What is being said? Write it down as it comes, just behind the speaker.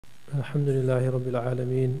الحمد لله رب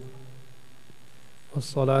العالمين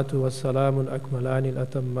والصلاة والسلام الأكملان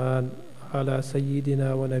الأتمان على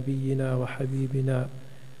سيدنا ونبينا وحبيبنا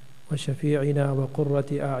وشفيعنا وقرة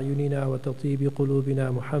أعيننا وتطيب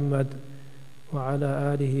قلوبنا محمد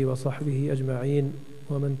وعلى آله وصحبه أجمعين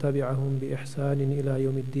ومن تبعهم بإحسان إلى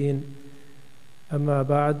يوم الدين. أما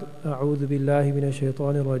بعد، أعوذ بالله من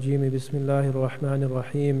الشيطان الرجيم. بسم الله الرحمن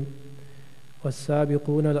الرحيم.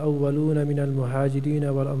 والسابقون الأولون من المهاجرين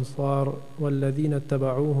والأنصار والذين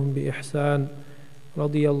اتبعوهم بإحسان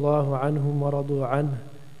رضي الله عنهم ورضوا عنه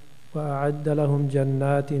وأعد لهم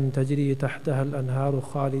جنات تجري تحتها الأنهار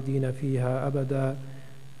خالدين فيها أبدا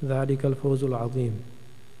ذلك الفوز العظيم.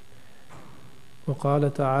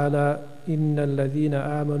 وقال تعالى: إن الذين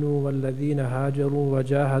آمنوا والذين هاجروا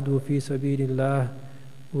وجاهدوا في سبيل الله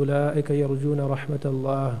أولئك يرجون رحمة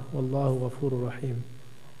الله والله غفور رحيم.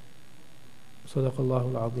 صدق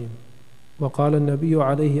الله العظيم. وقال النبي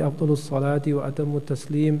عليه أفضل الصلاة وأتم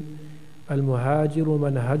التسليم: المهاجر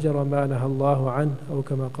من هجر ما نهى الله عنه، أو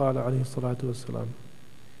كما قال عليه الصلاة والسلام.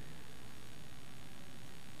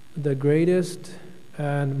 The greatest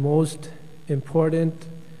and most important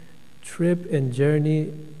trip and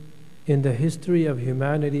journey in the history of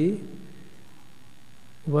humanity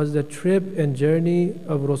was the trip and journey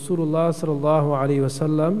of Rasulullah sallallahu alaihi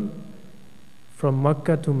wasallam from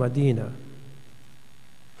Mecca to Medina.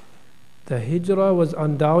 The Hijrah was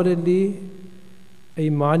undoubtedly a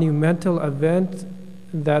monumental event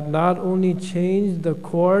that not only changed the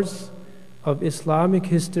course of Islamic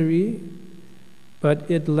history, but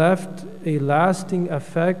it left a lasting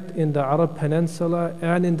effect in the Arab Peninsula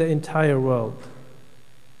and in the entire world.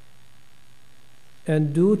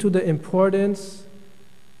 And due to the importance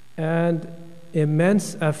and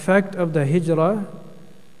immense effect of the Hijrah,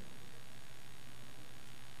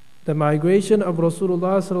 the migration of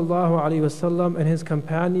Rasulullah sallallahu alaihi wasallam and his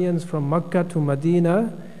companions from Mecca to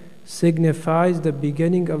Medina signifies the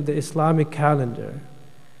beginning of the Islamic calendar,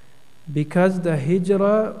 because the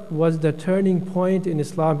Hijrah was the turning point in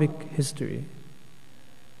Islamic history.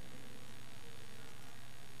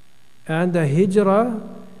 And the Hijrah,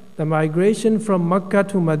 the migration from Mecca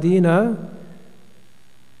to Medina,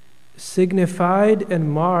 signified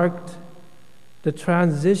and marked the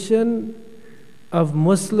transition of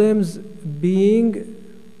Muslims being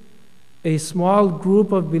a small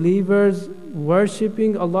group of believers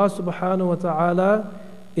worshipping Allah subhanahu wa ta'ala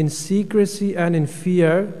in secrecy and in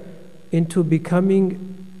fear, into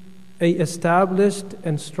becoming a established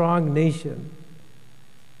and strong nation.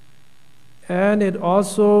 And it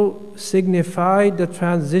also signified the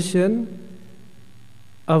transition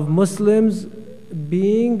of Muslims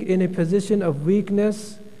being in a position of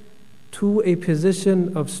weakness to a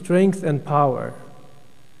position of strength and power.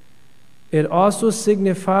 It also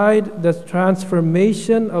signified the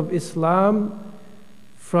transformation of Islam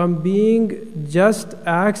from being just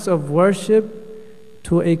acts of worship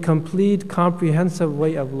to a complete, comprehensive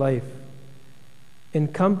way of life,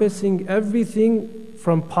 encompassing everything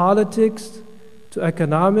from politics to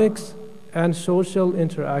economics and social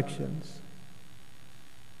interactions.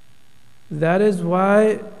 That is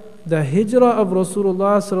why the Hijrah of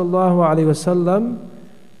Rasulullah sallallahu alaihi wasallam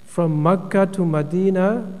from Mecca to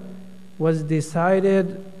Medina was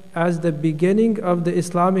decided as the beginning of the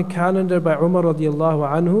Islamic calendar by Umar radiallahu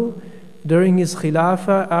anhu during his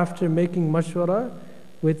khilafah, after making mashwara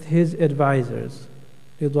with his advisors,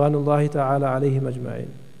 ridwanullahi ta'ala alayhim ajma'in.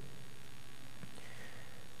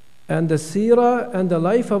 And the seerah and the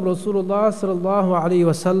life of Rasulullah sallallahu alaihi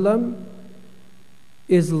wasallam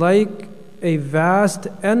is like a vast,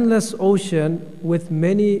 endless ocean with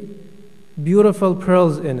many beautiful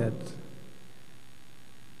pearls in it.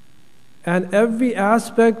 And every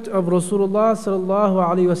aspect of Rasulullah sallallahu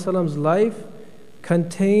alaihi wasallam's life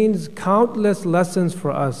contains countless lessons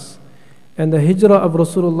for us. And the Hijrah of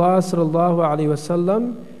Rasulullah sallallahu alaihi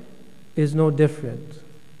wasallam is no different.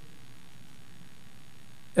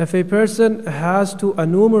 If a person has to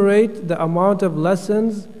enumerate the amount of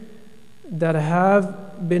lessons that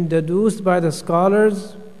have been deduced by the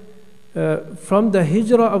scholars from the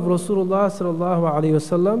Hijrah of Rasulullah sallallahu alaihi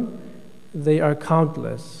wasallam, they are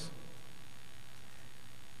countless.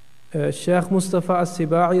 Shaykh Mustafa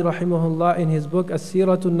As-Sibai rahimahullah, in his book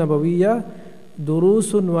As-Siratun Nabawiyya,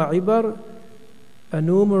 Durusun wa Ibar,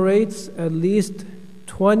 enumerates at least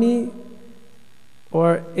 20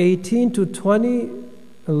 or 18 to 20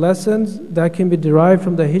 lessons that can be derived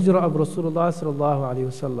from the Hijrah of Rasulullah sallallahu alaihi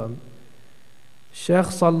wasallam. Shaykh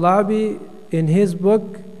Sallabi, in his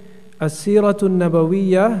book As-Siratun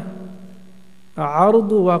Nabawiyya,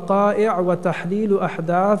 عرض وقائع وتحليل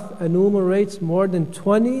أحداث, enumerates more than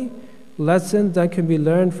 20 lessons that can be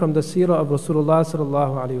learned from the seerah of Rasulullah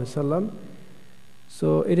sallallahu alaihi wasallam.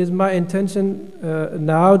 So it is my intention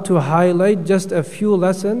now to highlight just a few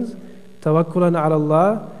lessons. Tawakkulan ala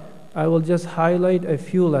Allah. I will just highlight a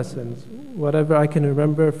few lessons, whatever I can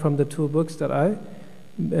remember from the two books that I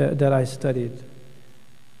studied.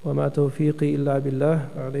 وَمَا تَوْفِيقِي إِلَّا بِاللَّهِ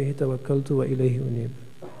عَلَيْهِ تَوَكَّلْتُ وَإِلَيْهِ أُنِيبُ.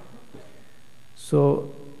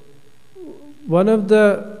 So one of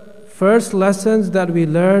the first lessons that we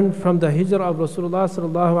learn from the hijrah of Rasulullah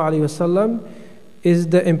sallallahu alaihi wasallam is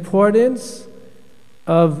the importance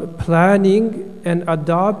of planning and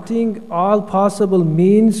adopting all possible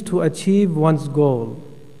means to achieve one's goal.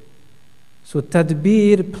 So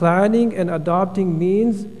tadbir, planning and adopting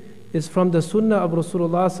means, is from the sunnah of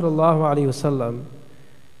Rasulullah sallallahu alaihi wasallam.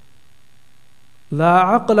 لا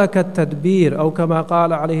عقل كالتدبير أو كما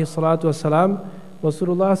قال عليه الصلاة والسلام.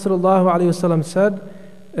 Rasulullah sallallahu alaihi wasallam said,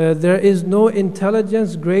 there is no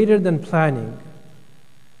intelligence greater than planning.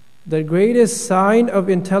 The greatest sign of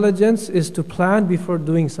intelligence is to plan before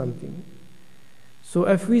doing something. So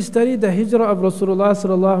if we study the hijrah of Rasulullah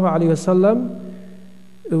sallallahu alaihi wasallam,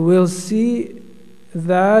 we'll see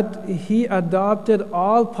that he adopted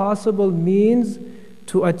all possible means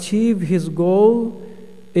to achieve his goal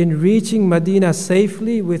in reaching Medina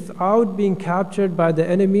safely without being captured by the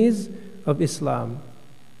enemies of Islam.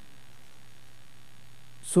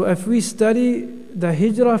 So if we study the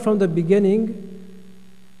hijrah from the beginning,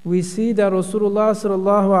 we see that Rasulullah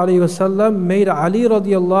sallallahu alaihi wasallam made Ali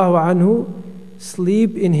radiallahu anhu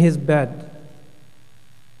sleep in his bed.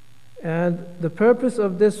 And the purpose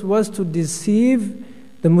of this was to deceive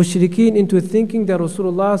the mushrikeen into thinking that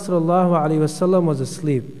Rasulullah sallallahu alaihi wasallam was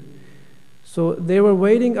asleep. So they were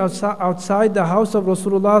waiting outside the house of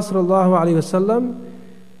Rasulullah sallallahu alaihi wasallam,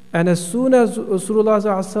 and as soon as Rasulullah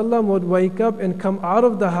sallallahu alaihi wasallam would wake up and come out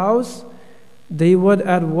of the house, they would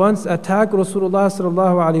at once attack Rasulullah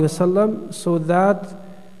sallallahu alaihi wasallam, so that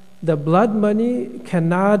the blood money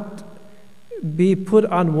cannot be put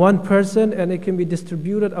on one person and it can be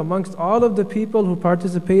distributed amongst all of the people who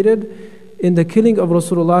participated in the killing of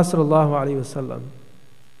Rasulullah sallallahu alaihi wasallam.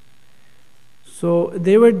 So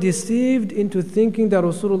they were deceived into thinking that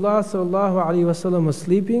Rasulullah sallallahu alaihi wasallam was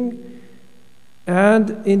sleeping,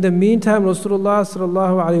 and in the meantime Rasulullah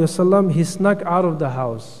sallallahu alaihi wasallam, he snuck out of the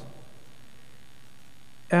house.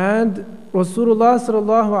 And Rasulullah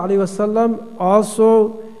sallallahu alaihi wasallam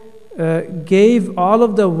also gave all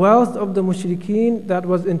of the wealth of the mushrikeen that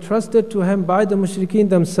was entrusted to him by the mushrikeen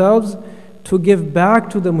themselves to give back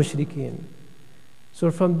to the mushrikeen. So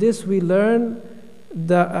from this we learn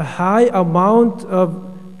the high amount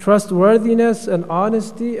of trustworthiness and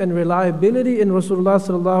honesty and reliability in Rasulullah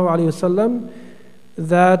sallallahu alaihi wasallam,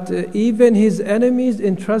 that even his enemies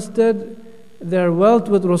entrusted their wealth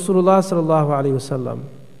with Rasulullah sallallahu alaihi wasallam.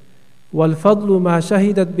 وَالْفَضْلُ مَا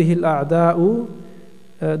شَهِدَتْ بِهِ الْأَعْدَاءُ.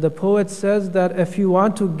 The poet says that if you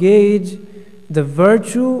want to gauge the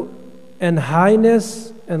virtue and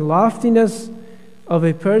highness and loftiness of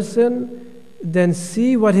a person, then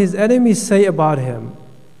see what his enemies say about him.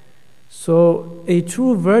 So a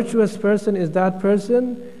true virtuous person is that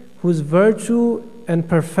person whose virtue and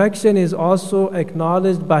perfection is also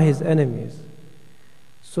acknowledged by his enemies.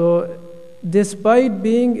 So despite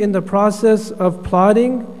being in the process of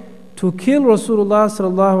plotting to kill Rasulullah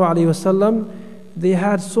sallallahu alaihi wasallam, they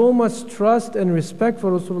had so much trust and respect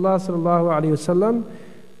for Rasulullah sallallahu alaihi wasallam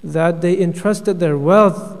that they entrusted their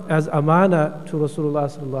wealth as amana to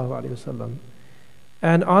Rasulullah sallallahu alaihi wasallam.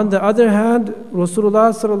 And on the other hand,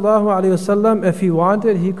 Rasulullah sallallahu alaihi wasallam, if he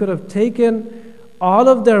wanted, he could have taken all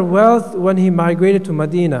of their wealth when he migrated to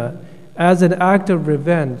Medina as an act of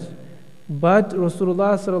revenge. But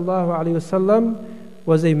Rasulullah sallallahu alaihi wasallam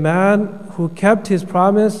was a man who kept his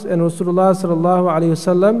promise, and Rasulullah sallallahu alaihi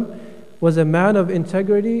wasallam was a man of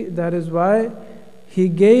integrity. That is why he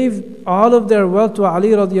gave all of their wealth to Ali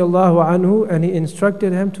radiallahu anhu, and he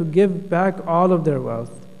instructed him to give back all of their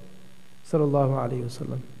wealth. Sallallahu alaihi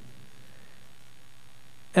wasallam.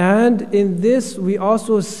 And in this we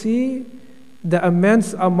also see the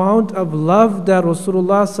immense amount of love that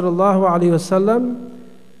Rasulullah sallallahu alaihi wasallam,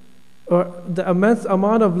 or the immense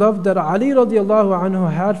amount of love that Ali radiallahu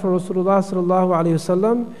anhu had for Rasulullah sallallahu alaihi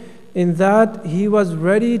wasallam, in that he was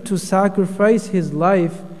ready to sacrifice his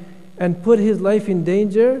life and put his life in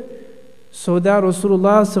danger so that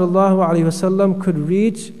Rasulullah sallallahu alaihi wasallam could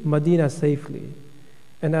reach Medina safely.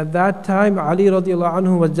 And at that time, Ali radiallahu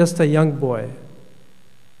anhu was just a young boy.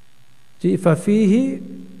 فَفِيهِ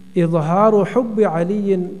إِظْهَارُ حُبِّ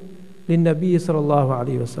عَلِيٍّ لِلنَّبِيِّ صلى الله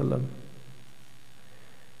عليه وسلم.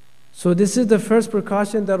 So this is the first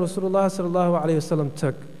precaution that Rasulullah sallallahu alaihi wasallam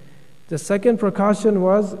took. The second precaution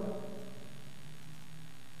was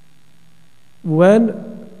when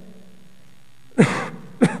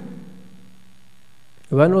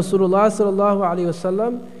Rasulullah sallallahu alaihi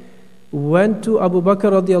wasallam went to Abu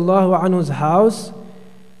Bakr radiallahu anhu's house,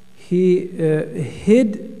 he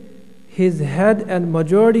hid his head and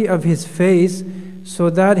majority of his face so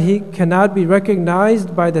that he cannot be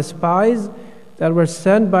recognized by the spies that were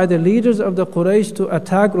sent by the leaders of the Quraysh to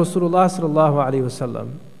attack Rasulullah sallallahu alaihi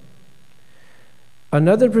wasallam.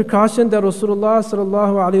 Another precaution that Rasulullah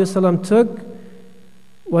sallallahu alaihi wasallam took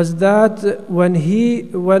was that when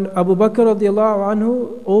Abu Bakr radiallahu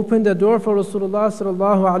anhu opened the door for Rasulullah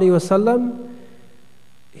sallallahu alaihi wasallam,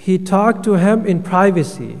 he talked to him in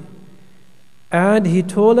privacy, and he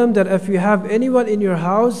told him that if you have anyone in your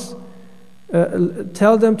house,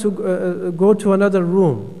 tell them to go to another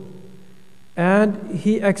room. And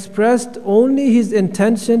he expressed only his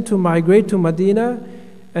intention to migrate to Medina,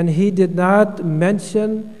 and he did not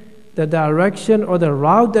mention the direction or the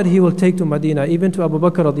route that he will take to Medina, even to Abu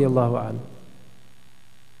Bakr radiallahu anhu.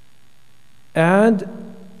 And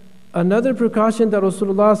another precaution that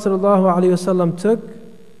Rasulullah sallallahu alaihi wasallam took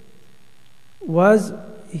was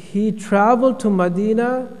he traveled to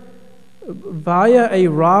Medina via a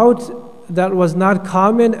route that was not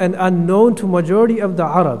common and unknown to majority of the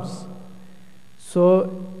Arabs.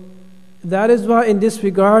 So that is why in this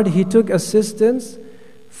regard he took assistance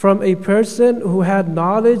from a person who had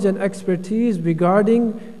knowledge and expertise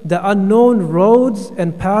regarding the unknown roads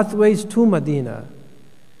and pathways to Medina.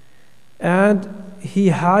 And he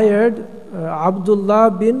hired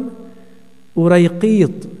Abdullah bin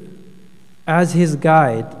Urayqit as his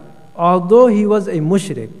guide, although he was a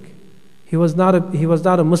mushrik. He was not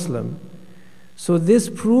a Muslim. So this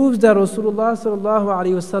proves that Rasulullah sallallahu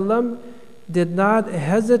alaihi wasallam did not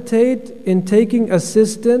hesitate in taking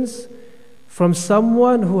assistance from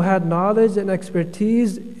someone who had knowledge and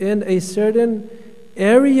expertise in a certain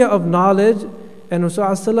area of knowledge, and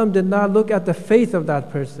Rasulullah did not look at the faith of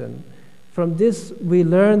that person. From this we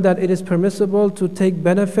learn that it is permissible to take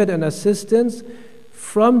benefit and assistance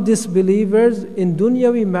from disbelievers in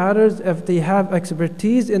dunyawi matters if they have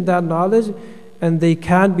expertise in that knowledge and they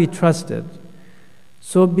can be trusted.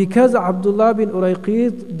 So because Abdullah bin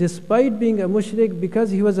Urayqit, despite being a mushrik, because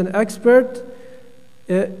he was an expert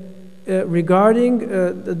regarding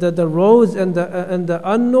the roads and the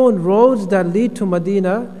unknown roads that lead to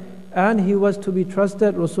Medina, and he was to be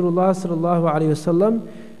trusted, Rasulullah sallallahu alaihi wasallam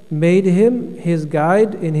made him his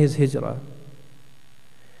guide in his hijrah.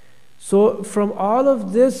 So from all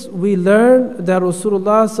of this we learn that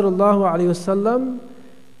Rasulullah sallallahu alaihi wasallam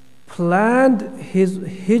planned his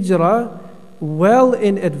hijrah well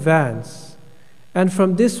in advance. And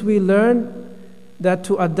from this we learn that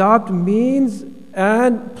to adopt means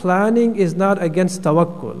and planning is not against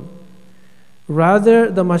tawakkul.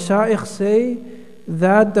 Rather, the mashayikh say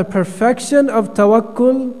that the perfection of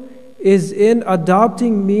tawakkul is in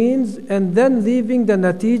adopting means and then leaving the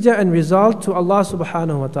natija and result to Allah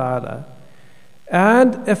subhanahu wa ta'ala.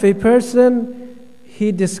 And if a person,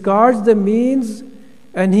 he discards the means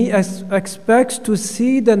and he expects to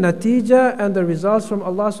see the natija and the results from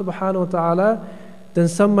Allah subhanahu wa ta'ala, then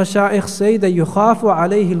some mashayikh say that yukhafu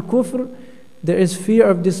alayhi al-kufr, there is fear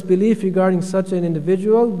of disbelief regarding such an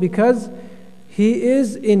individual because he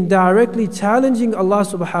is indirectly challenging Allah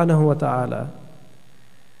subhanahu wa ta'ala.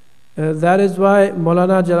 That is why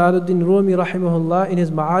Maulana Jalaluddin Rumi rahimahullah in his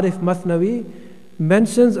Ma'arif Mathnawi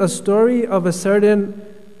mentions a story of a certain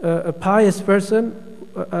pious person,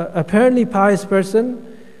 apparently pious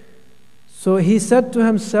person. So he said to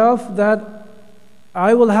himself that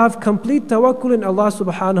I will have complete tawakkul in Allah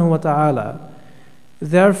subhanahu wa ta'ala.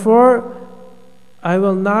 Therefore, I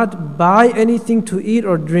will not buy anything to eat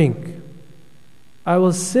or drink. I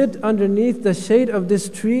will sit underneath the shade of this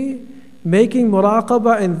tree, making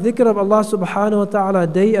muraqabah and dhikr of Allah subhanahu wa ta'ala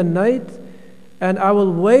day and night, and I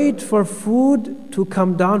will wait for food to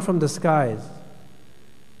come down from the skies.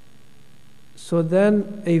 So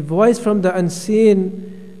then a voice from the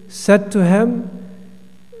unseen said to him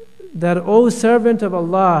that, O servant of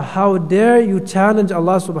Allah, how dare you challenge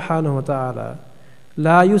Allah subhanahu wa ta'ala?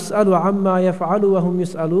 La yus'alu amma yaf'alu wa hum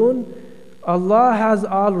yus'alun. Allah has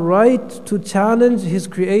all right to challenge His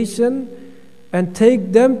creation and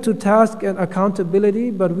take them to task and accountability,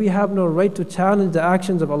 but we have no right to challenge the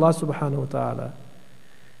actions of Allah subhanahu wa ta'ala.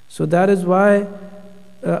 So that is why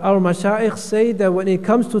our mashayikh say that when it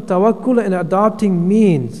comes to tawakkul and adopting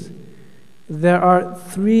means, there are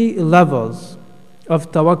 3 levels of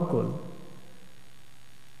tawakkul.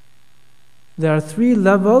 There are 3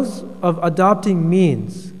 levels of adopting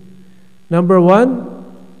means. Number 1,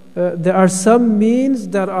 there are some means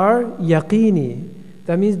that are yaqini.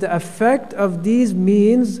 That means the effect of these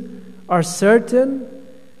means are certain,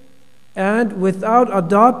 and without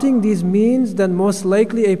adopting these means, then most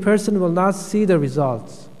likely a person will not see the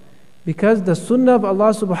results. Because the sunnah of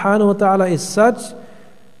Allah subhanahu wa ta'ala is such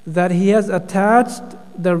that He has attached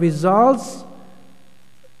the results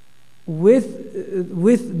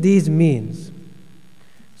with these means.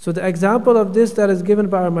 So the example of this that is given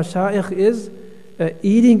by our mashayikh is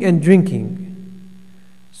eating and drinking.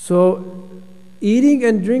 So eating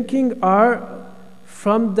and drinking are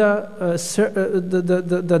from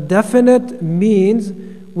the definite means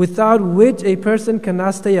without which a person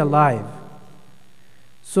cannot stay alive.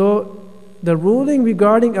 So the ruling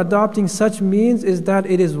regarding adopting such means is that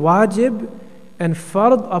it is wajib and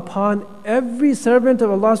fard upon every servant of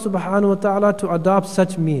Allah subhanahu wa ta'ala to adopt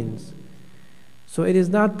such means. So it is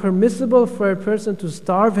not permissible for a person to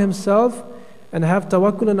starve himself and have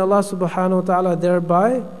tawakkul on Allah subhanahu wa ta'ala,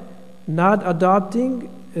 thereby not adopting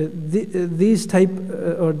this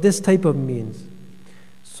type of means.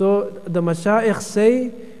 So the mashayikh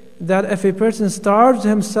say that if a person starves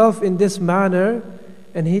himself in this manner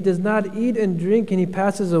and he does not eat and drink and he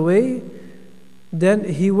passes away, then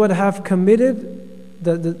he would have committed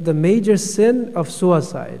the major sin of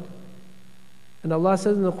suicide. And Allah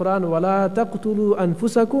says in the Quran, وَلَا تَقْتُلُوا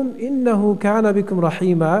أَنفُسَكُمْ إِنَّهُ كَانَ بِكُمْ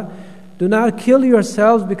رَحِيمًا. Do not kill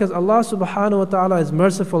yourselves, because Allah subhanahu wa ta'ala is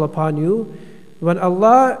merciful upon you. When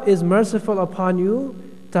Allah is merciful upon you,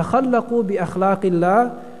 تَخَلَّقُوا بِأَخْلَاقِ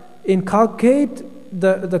اللَّهِ, inculcate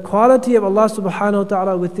the quality of Allah subhanahu wa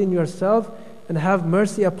ta'ala within yourself and have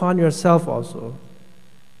mercy upon yourself also.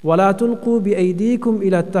 وَلَا تُلْقُوا بِأَيْدِيكُمْ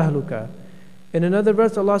إِلَى التَّهْلُكَةِ. In another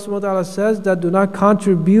verse, Allah subhanahu wa ta'ala says that do not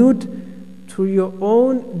contribute to your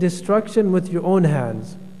own destruction with your own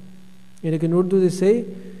hands. In Urdu they say,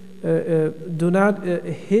 do not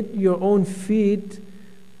hit your own feet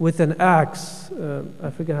with an axe. I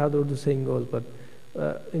forget how the Urdu saying goes, but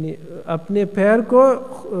apne pair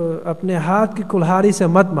ko apne haath ki kulhari se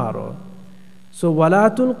mat maro. So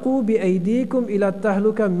wala tulqu bi aydikum ila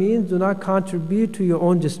tahluka means do not contribute to your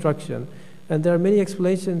own destruction. And there are many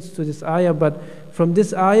explanations to this ayah, but from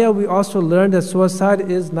this ayah we also learn that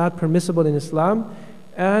suicide is not permissible in Islam,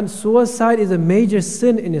 and suicide is a major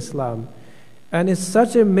sin in Islam. And it's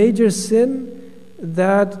such a major sin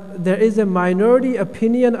that there is a minority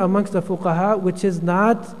opinion amongst the fuqaha, which is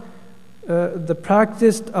not the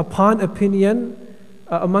practiced upon opinion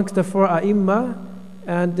amongst the four ai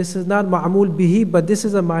and this is not ma'mul bihi, but this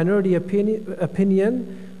is a minority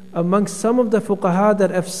opinion amongst some of the fuqaha,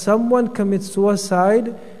 that if someone commits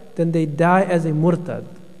suicide, then they die as a murtad.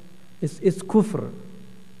 It's kufr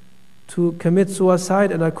to commit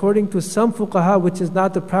suicide, and according to some fuqaha, which is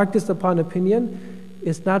not the practice upon opinion,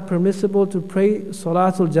 it's not permissible to pray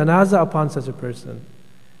salatul janaza upon such a person.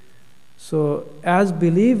 So as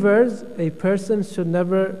believers, a person should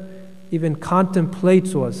never even contemplate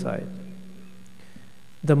suicide.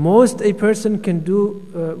 The most a person can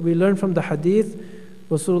do, we learn from the hadith,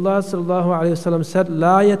 Rasulullah sallallahu alayhi wa sallam said,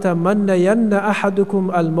 لا يتمنين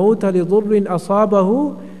أحدكم الموت لضر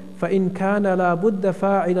أصابه فإن كان لا بد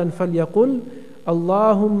فاعلا فليقل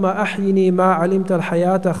اللهم أحيني ما علمت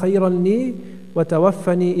الحياة خيرا لي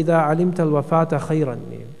وتوفني إذا علمت الوفاة خيرا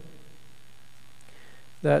لي.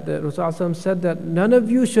 That Rasulullah said that none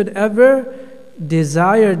of you should ever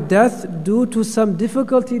desire death due to some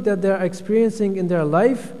difficulty that they are experiencing in their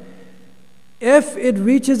life. If it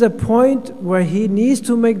reaches a point where he needs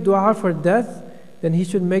to make dua for death, then he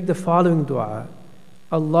should make the following dua.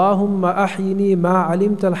 Allahumma ahyini ma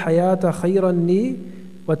alimta al-hayata khayran li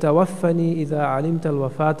wa tawaffani idha alimta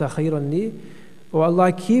al-wafata khayran li. Oh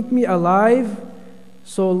Allah, keep me alive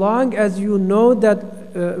so long as you know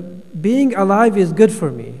that being alive is good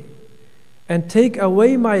for me, and take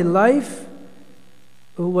away my life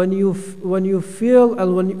when you feel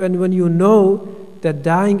and when you know that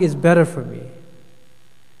dying is better for me.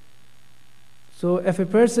 So if a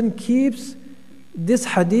person keeps this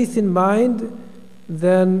hadith in mind,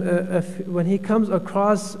 then when he comes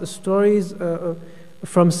across stories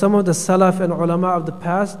from some of the salaf and ulama of the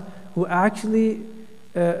past who actually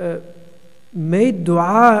made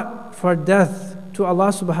dua for death to Allah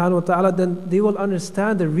subhanahu wa ta'ala, then they will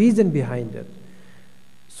understand the reason behind it.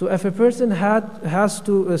 So if a person has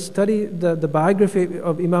to study the biography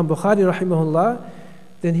of Imam Bukhari rahimahullah,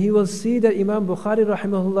 then he will see that Imam Bukhari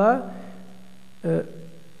rahimahullah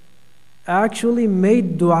actually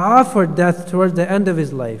made dua for death towards the end of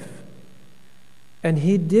his life. And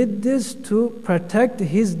he did this to protect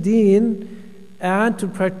his deen and to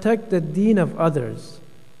protect the deen of others.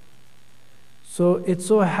 So it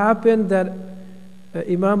so happened that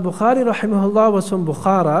Imam Bukhari rahimahullah was from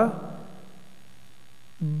Bukhara,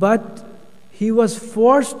 but he was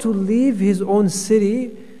forced to leave his own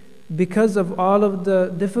city because of all of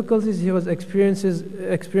the difficulties he was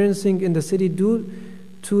experiencing in the city due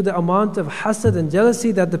to the amount of hasad and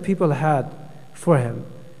jealousy that the people had for him.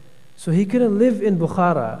 So he couldn't live in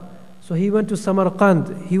Bukhara. So he went to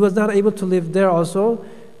Samarkand. He was not able to live there also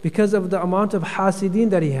because of the amount of hasidin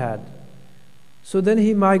that he had. So then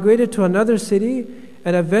he migrated to another city,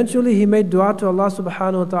 and eventually he made dua to Allah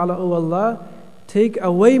subhanahu wa ta'ala, "Oh Allah, take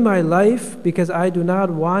away my life because I do not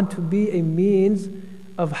want to be a means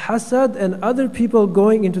of hasad and other people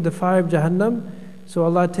going into the fire of Jahannam. So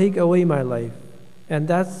Allah, take away my life." And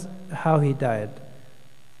that's how he died.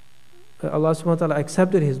 Allah subhanahu wa ta'ala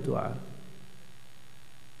accepted his dua.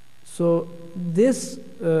 So this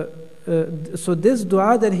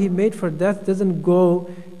dua that he made for death doesn't go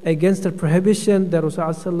against the prohibition that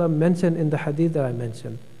Rasulullah mentioned in the hadith that I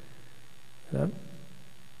mentioned. Yeah?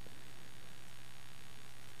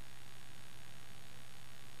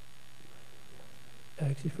 I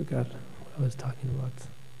actually forgot what I was talking about.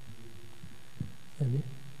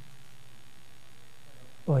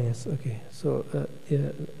 Oh yes, okay. So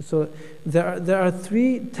so there are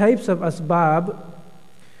three types of asbab.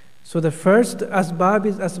 So the first asbab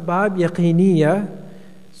is asbab yaqiniya.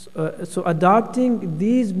 So adopting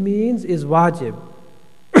these means is wajib.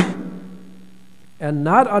 And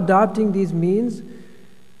not adopting these means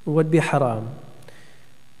would be haram.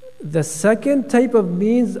 The second type of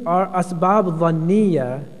means are asbab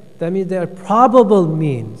dhanniya. That means they are probable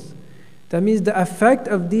means. That means the effect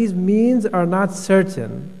of these means are not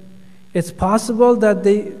certain. It's possible that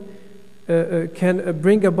they can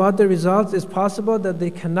bring about the results. It's possible that they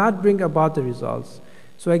cannot bring about the results.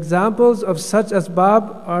 So examples of such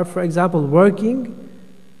asbab are, for example, working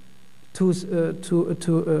to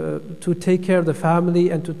take care of the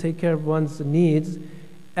family and to take care of one's needs,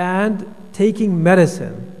 and taking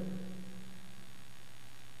medicine.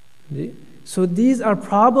 So these are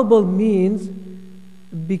probable means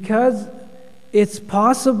because it's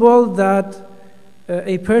possible that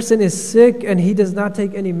a person is sick and he does not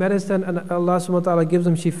take any medicine, and Allah subhanahu wa ta'ala gives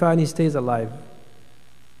him shifa and he stays alive.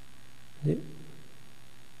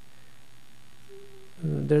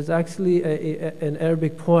 There's actually an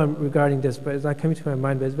Arabic poem regarding this, but it's not coming to my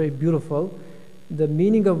mind, but it's very beautiful. The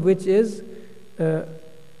meaning of which is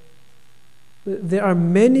there are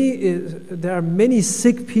many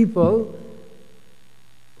sick people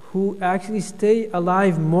who actually stay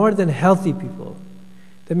alive more than healthy people.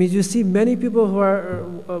 That means you see many people who are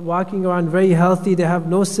walking around very healthy, they have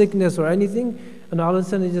no sickness or anything, and all of a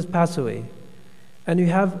sudden they just pass away. And you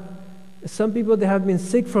have some people, they have been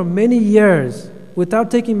sick for many years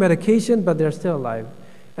without taking medication, but they're still alive.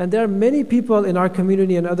 And there are many people in our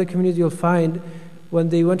community and other communities you'll find, when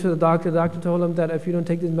they went to the doctor told them that if you don't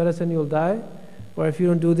take this medicine, you'll die, or if you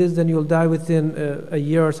don't do this, then you'll die within a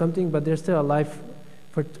year or something, but they're still alive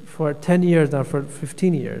for 10 years now, for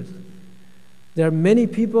 15 years. There are many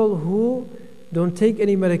people who don't take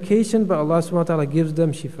any medication, but Allah subhanahu wa ta'ala gives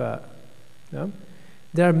them shifa. Yeah?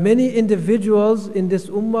 There are many individuals in this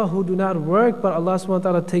ummah who do not work, but Allah subhanahu wa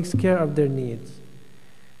ta'ala takes care of their needs.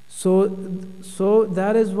 So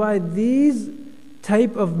that is why these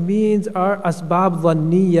type of means are asbab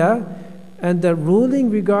dhanniya, and the ruling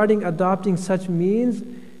regarding adopting such means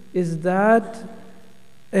is that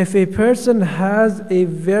if a person has a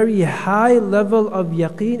very high level of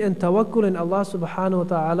yaqeen and tawakkul in Allah subhanahu wa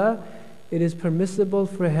ta'ala, it is permissible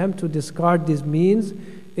for him to discard these means.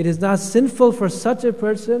 It is not sinful for such a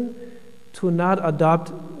person to not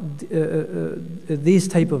adopt these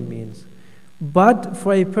type of means. But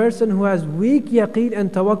for a person who has weak yaqeen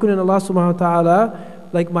and tawakkul in Allah subhanahu wa ta'ala,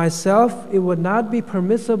 like myself, it would not be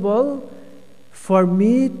permissible for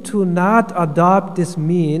me to not adopt this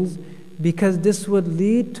means, because this would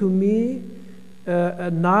lead to me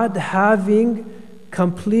not having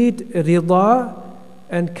complete rida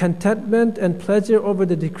and contentment and pleasure over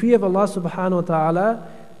the decree of Allah subhanahu wa ta'ala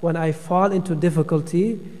when I fall into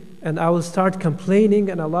difficulty, and I will start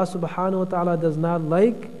complaining, and Allah subhanahu wa ta'ala does not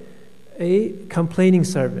like a complaining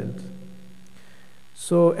servant.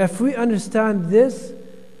 So if we understand this,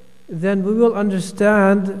 then we will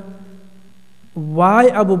understand why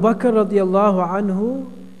Abu Bakr radiallahu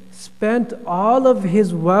anhu spent all of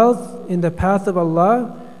his wealth in the path of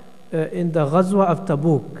Allah in the Ghazwa of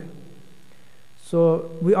Tabuk.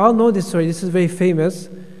 So we all know this story. This is very famous.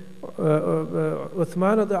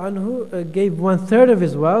 Uthman radiallahu anhu gave 1/3 of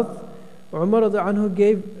his wealth. Umar radiallahu anhu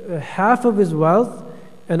gave half of his wealth,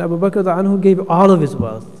 and Abu Bakr radiallahu anhu gave all of his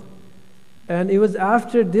wealth. And it was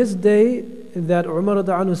after this day that Umar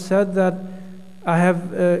radiallahu anhu said that I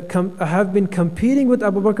have been competing with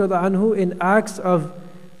Abu Bakr radiallahu anhu in acts of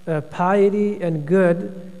piety and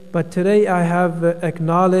good, but today I have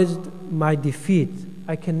acknowledged my defeat.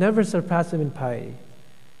 I can never surpass him in piety.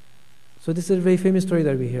 So this is a very famous story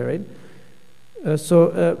that we hear, right?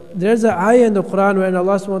 So there's an ayah in the Quran wherein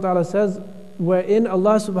Allah subhanahu wa ta'ala says, wherein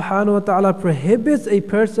Allah subhanahu wa ta'ala prohibits a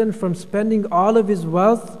person from spending all of his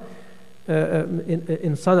wealth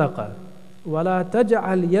in sadaqah. وَلَا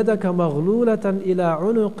تَجْعَلْ يَدَكَ مَغْلُولَةً إِلَىٰ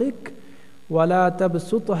عُنُقِكَ وَلَا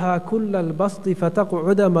تَبْسُطْهَا كُلَّ الْبَسْطِ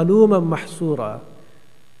فَتَقْعُدَ مَلُومًا مَحْسُورًا.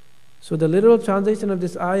 So the literal translation of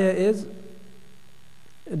this ayah is,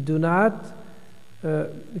 do not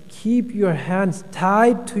keep your hands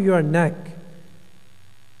tied to your neck.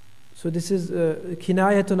 So this is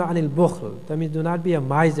kinayatun anil bukhl. That means do not be a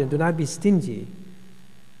miser, do not be stingy.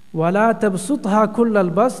 وَلَا تَبْسُطْهَا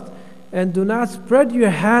كُلَّ الْبَسْطِ, and do not spread your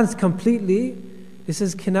hands completely. This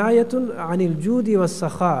is kinayatun anil judi was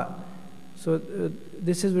sakha. So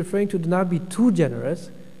this is referring to do not be too generous.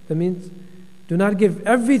 That means do not give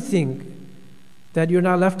everything that you're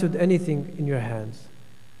not left with anything in your hands.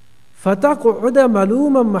 فَتَقْعُدَ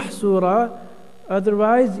مَلُومًا مَحْسُورًا,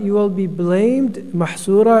 otherwise you will be blamed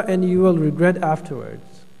mahsura and you will regret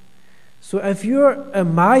afterwards. So if you're a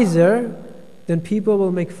miser, then people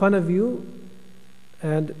will make fun of you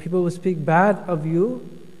and people will speak bad of you.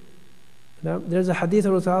 Now, there's a hadith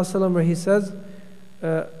of Rasulullah where he says,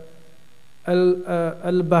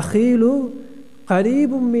 Al-bakhilu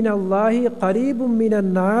qareebun min Allahi qareebun min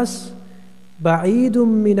al-nas ba'idun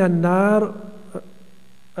min al-nar.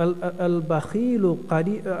 Al-bakhilu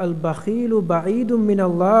ba'idun min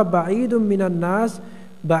Allah ba'idun min al-nas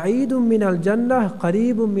ba'idun min al-jannah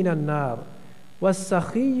qareebun min al-nar.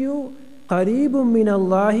 Was-sakhiyu qareebun min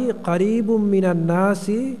Allahi qareebun min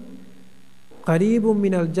al-nasi qareebun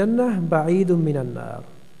min al-jannah ba'idun min al-nar.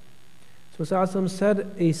 So Sallallahu said,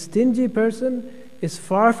 a stingy person is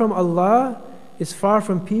far from Allah, is far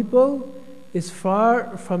from people, is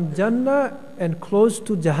far from Jannah and close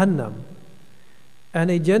to Jahannam. And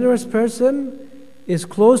a generous person is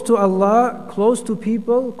close to Allah, close to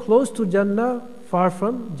people, close to Jannah, far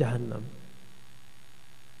from Jahannam.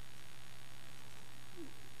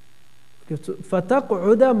 فَتَقْعُدَ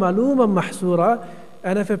مَلُومًا مَحْسُورًا.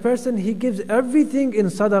 And if a person, he gives everything in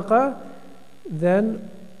sadaqah, then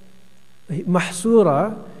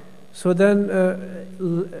mahsura, so then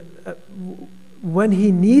when he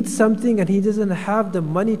needs something and he doesn't have the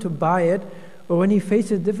money to buy it, or when he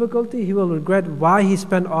faces difficulty, he will regret why he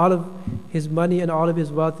spent all of his money and all of his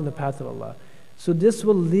wealth in the path of Allah. So this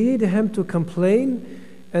will lead him to complain,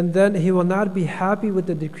 and then he will not be happy with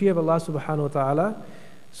the decree of Allah subhanahu wa ta'ala.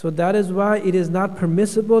 So that is why it is not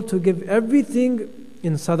permissible to give everything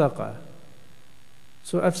in sadaqah.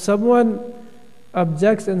 So if someone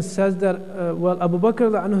objects and says that, well, Abu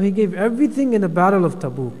Bakr, he gave everything in the battle of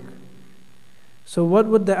Tabuk. So what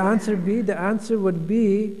would the answer be? The answer would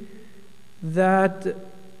be that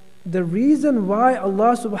the reason why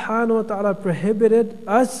Allah subhanahu wa ta'ala prohibited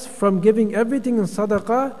us from giving everything in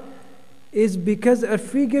sadaqah is because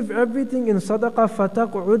if we give everything in sadaqah,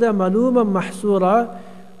 فَتَقْعُدَ مَلُومًا مَحْسُورًا,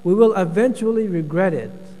 we will eventually regret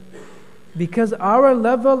it. Because our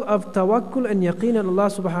level of tawakkul and yaqeen on Allah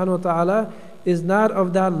subhanahu wa ta'ala is not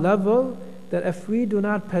of that level that if we do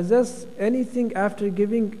not possess anything after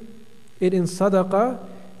giving it in sadaqah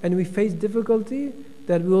and we face difficulty,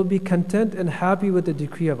 that we will be content and happy with the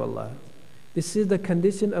decree of Allah. This is the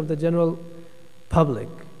condition of the general public.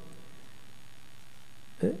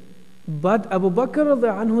 But Abu Bakr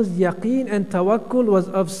anhu's yaqeen and tawakkul was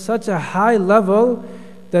of such a high level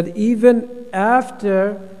that even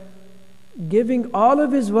after giving all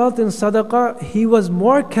of his wealth in sadaqah, he was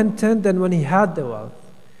more content than when he had the wealth.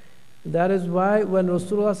 That is why when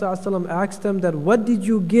Rasulullah ﷺ asked him that, what did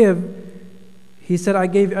you give? He said, I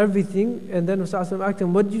gave everything. And then Rasulullah asked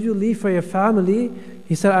him, what did you leave for your family?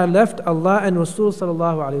 He said, I left Allah and Rasul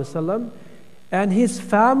ﷺ. And his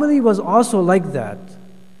family was also like that.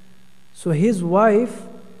 So his wife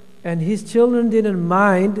and his children didn't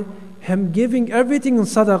mind him giving everything in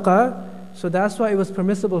sadaqah. So that's why it was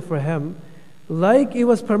permissible for him. Like it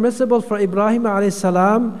was permissible for Ibrahim alayhi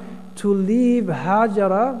salam to leave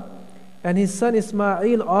Hajara and his son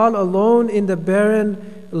Ismail all alone in the barren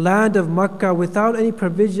land of Makkah without any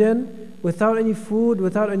provision, without any food,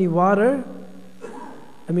 without any water.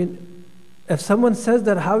 I mean, if someone says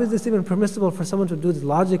that, how is this even permissible for someone to do this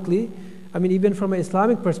logically? I mean, even from an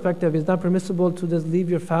Islamic perspective, it's not permissible to just leave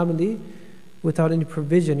your family without any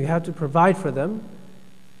provision. You have to provide for them.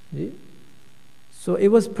 So it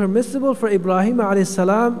was permissible for Ibrahim alayhi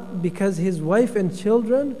salam because his wife and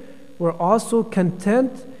children were also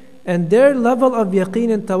content, and their level of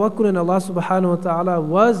yaqeen and tawakkul in Allah subhanahu wa ta'ala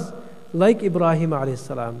was like Ibrahim alayhi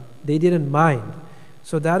salam. They didn't mind.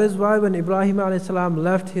 So that is why when Ibrahim alayhi salam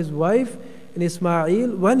left his wife and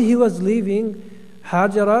Ismail, when he was leaving,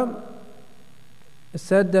 Hajara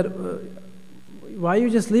said that, why are you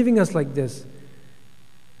just leaving us like this?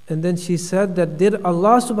 And then she said that, did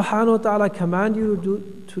Allah subhanahu wa ta'ala command you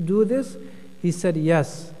to do this? He said,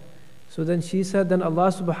 yes. So then she said, then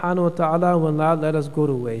Allah subhanahu wa ta'ala will not let us go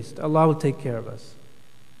to waste. Allah will take care of us.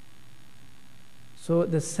 So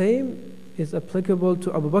the same is applicable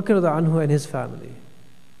to Abu Bakr anhu and his family.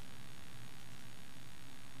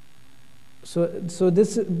 So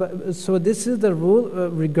this is the rule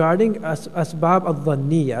regarding asbab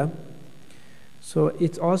al-dhanniyah. So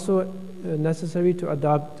it's also necessary to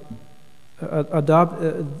adopt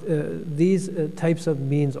these types of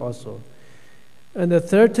means also. And the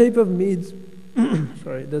third type of means,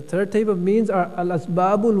 the third type of means are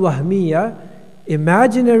al-asbabul wahmiya,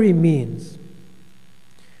 imaginary means.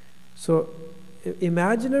 So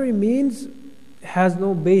imaginary means has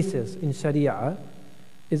no basis in Sharia.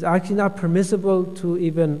 It's actually not permissible to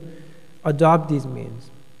even adopt these means.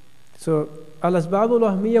 So al-asbabul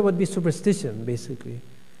wahmiya would be superstition, basically.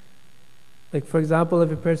 Like for example,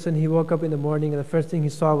 if a person, he woke up in the morning and the first thing he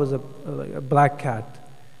saw was a black cat.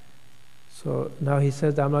 So now he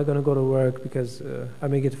says, I'm not going to go to work because I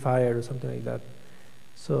may get fired or something like that.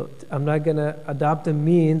 So I'm not going to adopt the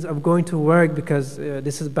means of going to work because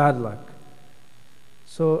this is bad luck.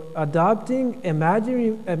 So adopting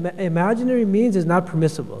imaginary means is not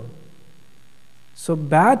permissible. So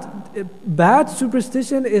bad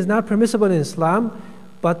superstition is not permissible in Islam,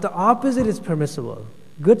 but the opposite is permissible.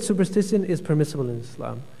 Good superstition is permissible in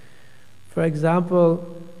Islam. For example,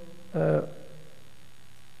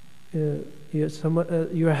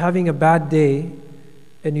 you're having a bad day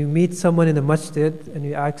and you meet someone in the masjid and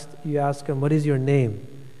you ask him, what is your name?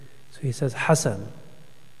 So he says, Hassan.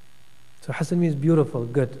 So Hassan means beautiful,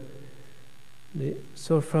 good.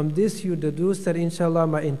 So from this you deduce that inshallah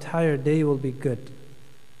my entire day will be good.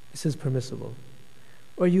 This is permissible.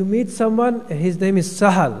 Or you meet someone and his name is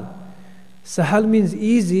Sahal. Sahal means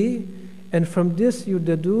easy, and from this you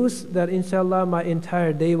deduce that inshallah my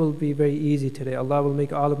entire day will be very easy today. Allah will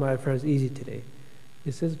make all of my affairs easy today.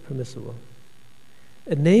 This is permissible.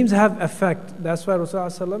 And names have effect. That's why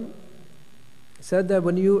Rasulullah said that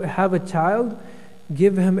when you have a child,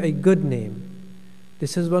 give him a good name.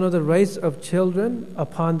 This is one of the rights of children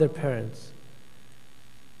upon their parents.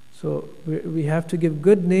 So we have to give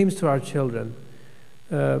good names to our children.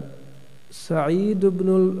 Sa'id ibn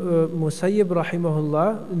al-Musayyib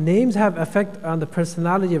rahimahullah, names have effect on the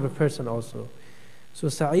personality of a person also. So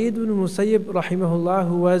Sa'id ibn al-Musayyib rahimahullah,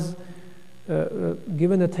 who was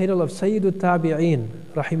given the title of Sayyid al-Tabi'een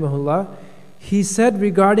rahimahullah, he said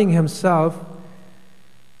regarding himself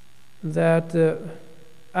that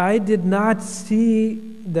I did not see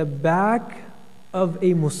the back of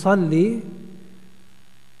a musalli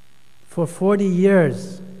for 40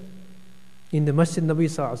 years in the Masjid Nabi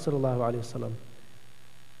sallallahu alayhi wasallam.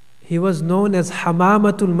 He was known as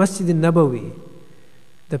Hamamatul Masjid Nabawi,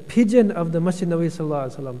 the pigeon of the Masjid Nabi sallallahu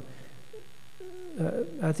alayhi wasallam.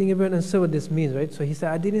 I think everyone understood what this means, right? So he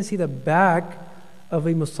said, I didn't see the back of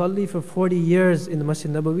a musalli for 40 years in the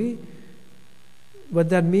Masjid Nabawi. What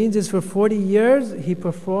that means is for 40 years he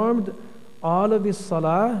performed all of his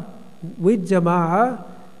salah with jama'ah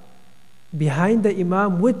behind the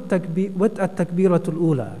imam with at-takbiratul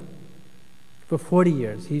ula. For 40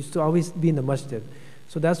 years. He used to always be in the masjid.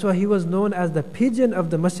 So that's why he was known as the pigeon of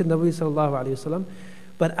the Masjid Nabi sallallahu alayhi wasallam.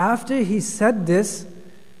 But after he said this,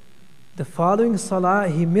 the following salah,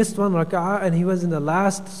 he missed one rak'ah and he was in the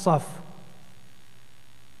last saf.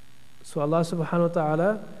 So Allah subhanahu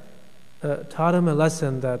wa ta'ala taught him a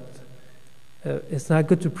lesson that it's not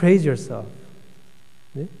good to praise yourself.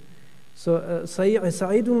 Yeah? So Sa'id ibn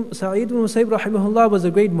Musayyib rahimahullah was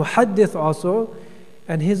a great muhaddith also,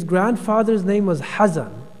 and his grandfather's name was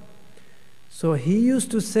Hazan. So he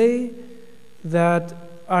used to say that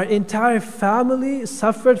our entire family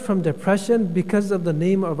suffered from depression because of the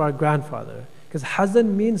name of our grandfather. Because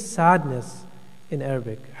Hazan means sadness in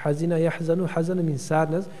Arabic. Hazina yahzanu, Hazan means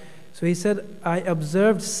sadness. So he said, I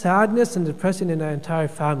observed sadness and depression in our entire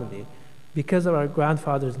family because of our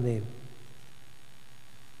grandfather's name.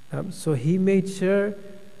 So he made sure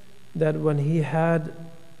that when he had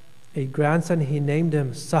a grandson, he named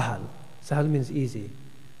him Sahal. Sahal means easy.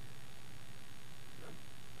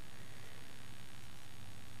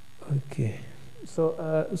 Okay.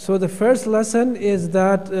 So the first lesson is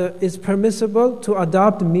that it's permissible to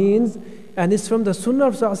adopt means, and it's from the Sunnah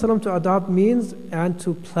of Rasulullah to adopt means and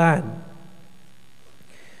to plan.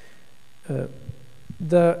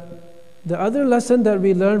 The The other lesson that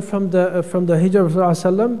we learn from the Hijrah of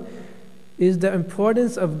Rasulullah is the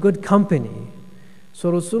importance of good company.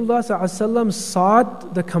 So Rasulullah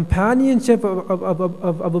sought the companionship of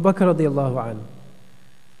Abu Bakr radiallahu anhu.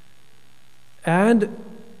 And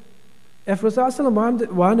if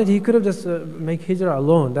Rasulullah wanted, he could have just make Hijrah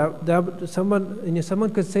alone. Someone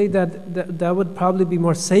could say that would probably be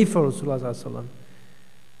more safe for Rasulullah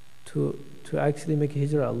to actually make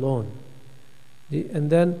Hijrah alone. And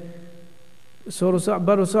then, so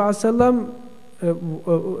Rasulullah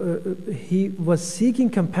he was seeking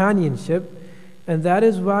companionship, and that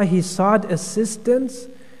is why he sought assistance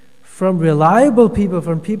from reliable people,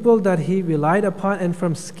 from people that he relied upon, and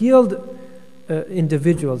from skilled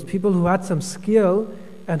individuals, people who had some skill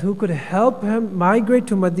and who could help him migrate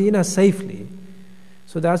to Medina safely.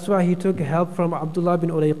 So that's why he took help from Abdullah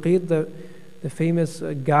bin Urayqid, the famous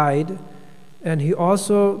guide, and he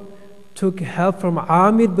also took help from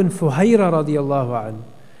Amir bin Fuhayra radiallahu anhu.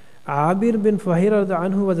 Amir bin Fuhayra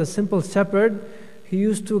radiallahu anhu was a simple shepherd. He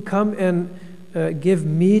used to come and give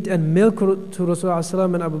meat and milk to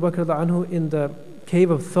Rasulullah and Abu Bakr radiallahu anhu in the cave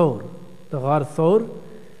of Thawr, the Ghar Thawr.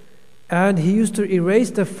 And he used to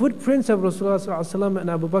erase the footprints of Rasulullah and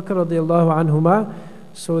Abu Bakr radiallahu anhuma,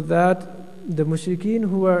 so that the mushrikeen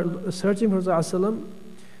who are searching for Rasulullah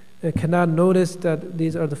cannot notice that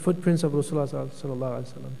these are the footprints of Rasulullah sallallahu alaihi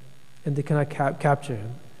wasallam, and they cannot capture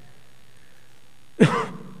him.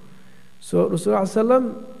 So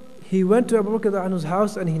Rasulullah he went to Abu Bakr radiallahu anhu's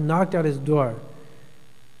house and he knocked at his door,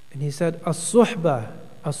 and he said, "As-suhba,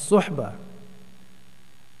 as-suhba."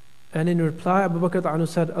 And in reply, Abu Bakr radiallahu anhu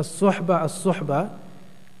said, "As-suhba, as-suhba."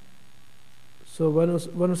 So when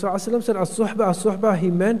Rasulullah said, "As-suhba, as-suhba," he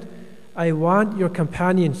meant, "I want your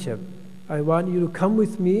companionship. I want you to come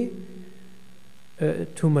with me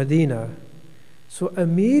to Medina." So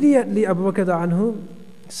immediately Abu Bakr radiallahu anhu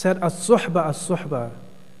said, "As-suhba, as-suhba."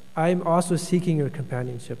 I am also seeking your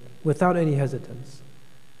companionship, without any hesitance.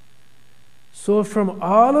 So from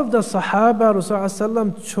all of the Sahaba,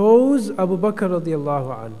 Rasulullah chose Abu Bakr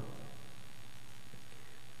radiallahu anhu.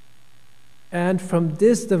 And from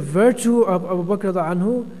this, the virtue of Abu Bakr radiallahu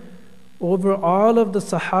anhu over all of the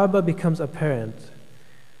Sahaba becomes apparent.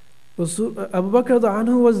 Abu Bakr radiallahu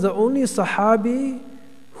anhu was the only Sahabi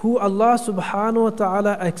who Allah subhanahu wa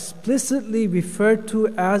ta'ala explicitly referred to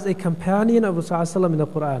as a companion of Rasulullah in the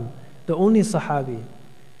Quran. The only Sahabi,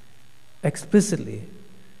 explicitly.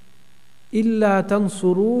 إِلَّا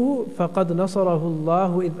تَنْصُرُوهُ فَقَدْ نَصَرَهُ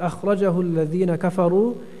اللَّهُ إِذْ أَخْرَجَهُ الَّذِينَ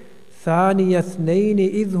كَفَرُوا ثَانِيَ اثْنَيْنِ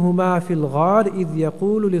إِذْ هُمَا فِي الْغَارِ إِذْ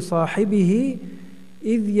يَقُولُ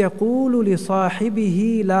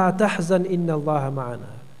لِصَاحِبِهِ لَا تَحْزَنْ إِنَّ اللَّهَ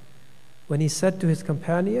مَعَنَا. When he said to his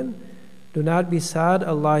companion, "Do not be sad,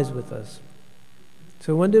 Allah is with us."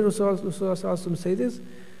 So when did Rasulullah say this?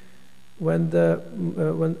 When the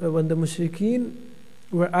mushrikeen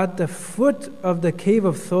were at the foot of the cave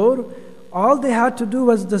of Thawr, all they had to do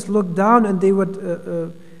was just look down and they would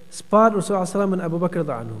spot Rasulullah and Abu Bakr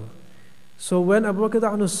radiallahu anhu. So when Abu Bakr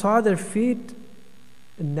radiallahu anhu saw their feet,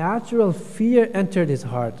 natural fear entered his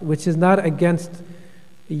heart, which is not against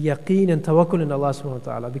yaqeen and tawakkul in Allah subhanahu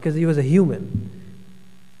wa ta'ala, because he was a human.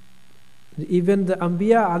 Even the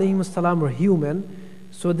Anbiya alayhimus salam were human,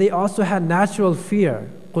 so they also had natural fear.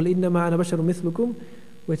 قُلْ إِنَّمَا أَنَا بَشَرٌ مِثْلُكُمْ,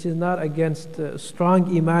 which is not against strong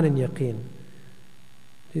iman and yaqeen.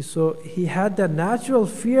 So he had that natural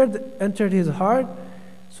fear that entered his heart.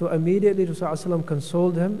 So immediately Rasulullah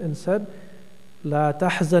consoled him and said, "La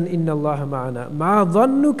tahzan inna Allah ma'ana. Ma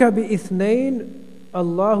dhannuka bi ithnain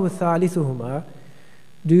Allahu thalithuhuma."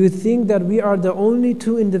 Do you think that we are the only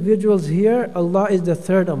two individuals here? Allah is the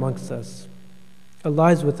third amongst us.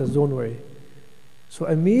 Allah is with us, don't worry. So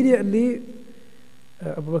immediately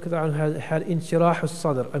Abu Bakr had inshirah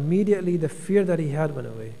al-sadr. Immediately the fear that he had went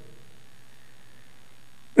away.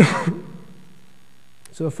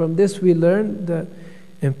 So from this we learn the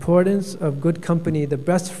importance of good company. The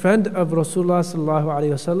best friend of Rasulullah sallallahu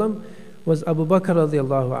alaihi wasallam was Abu Bakr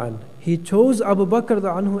radiallahu anhu. He chose Abu Bakr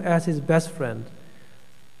radiallahu anhu as his best friend.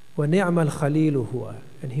 وَنِعْمَ الْخَلِيلُ هُوَ.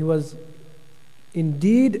 And he was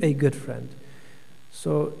indeed a good friend.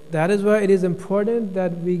 So that is why it is important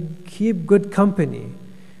that we keep good company.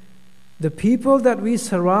 The people that we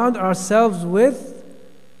surround ourselves with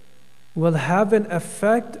will have an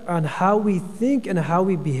effect on how we think and how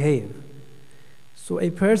we behave. So a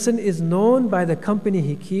person is known by the company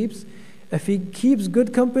he keeps. If he keeps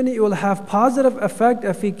good company, it will have positive effect.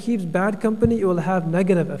 If he keeps bad company, it will have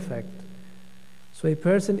negative effect. So a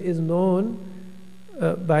person is known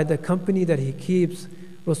by the company that he keeps.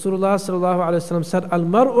 Rasulullah sallallahu alaihi wasallam said,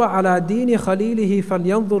 "Al-mar'u ala dini khalilihi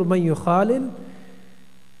falyanzur man yukhalil."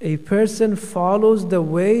 a person follows the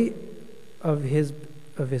way of his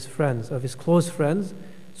friends, of his close friends.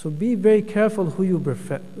 So be very careful who you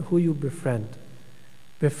befriend.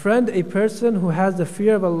 Befriend a person who has the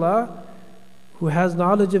fear of Allah, who has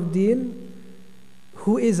knowledge of deen,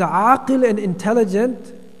 who is aqil and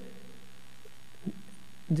intelligent.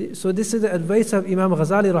 So this is the advice of Imam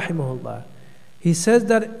Ghazali rahimahullah. He says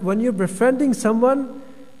that when you're befriending someone,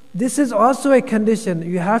 this is also a condition.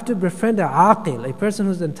 You have to befriend a aqil, a person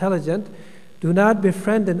who's intelligent. Do not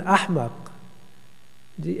befriend an ahmaq,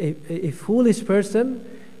 a foolish person,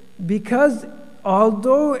 because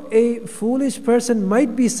although a foolish person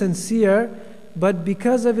might be sincere, but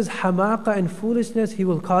because of his hamaqa and foolishness, he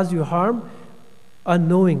will cause you harm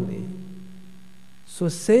unknowingly. So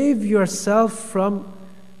save yourself from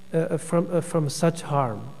such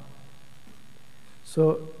harm.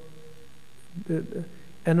 So,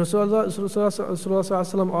 and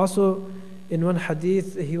Rasulullah also, in one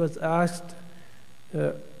hadith, he was asked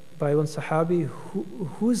by one Sahabi,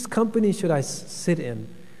 whose company should I sit in?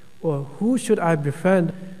 Or who should I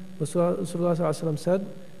befriend? Rasulullah said,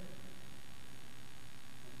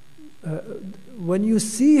 when you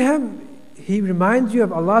see him, he reminds you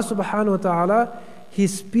of Allah subhanahu wa ta'ala.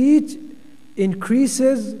 His speech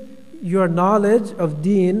increases your knowledge of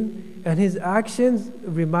deen, and his actions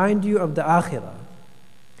remind you of the akhirah.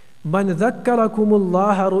 من ذكركم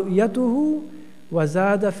الله رؤيته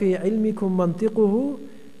وزاد في علمكم منطقه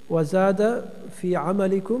وزاد في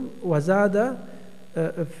عملكم وزاد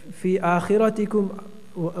في آخرتكم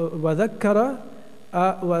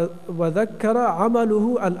وذكر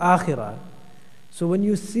عمله الآخرة. So when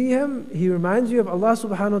you see him, he reminds you of Allah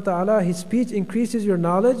subhanahu wa ta'ala. His speech increases your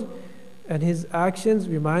knowledge, and his actions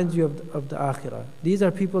reminds you of the akhirah. These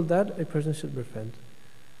are people that a person should befriend.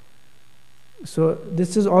 So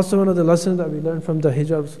this is also one of the lessons that we learn from the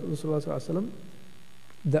Hijrah of Rasulullah sallallahu alaihi wasallam.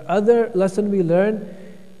 The other lesson we learn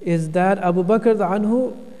is that Abu Bakr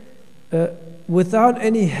anhu, without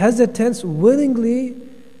any hesitance, willingly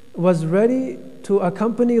was ready to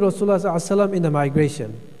accompany Rasulullah sallallahu alaihi wasallam in the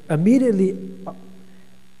migration. Immediately,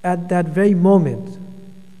 at that very moment,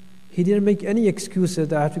 he didn't make any excuses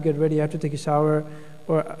that I have to get ready, I have to take a shower,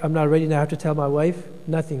 or I'm not ready now, I have to tell my wife.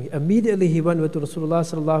 Nothing. Immediately he went with Rasulullah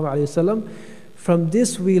sallallahu alaihi wasallam. From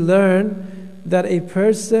this we learn that a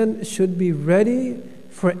person should be ready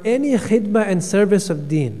for any khidmah and service of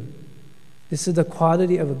deen. This is the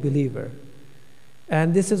quality of a believer.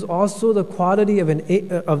 And this is also the quality of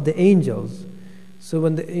the angels. So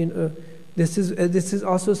when this is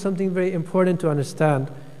also something very important to understand.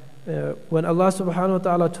 When Allah subhanahu wa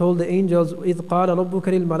ta'ala told the angels, إِذْ قَالَ رَبُّكَ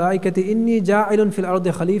لِلْمَلَائِكَةِ إِنِّي جَاعِلٌ فِي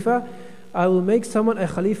الْأَرْضِ خَلِيفَةً, I will make someone a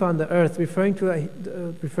khalifa on the earth, referring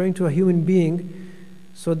to a human being.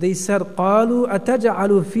 So they said, قَالُوا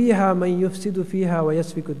أَتَجْعَلُ فِيهَا مَنْ يُفْسِدُ فِيهَا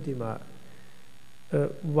وَيَسْفِكُ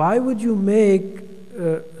الدِّمَاءَ. Why would you make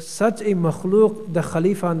such a makhluk the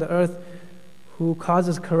khalifa on the earth who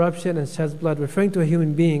causes corruption and sheds blood, referring to a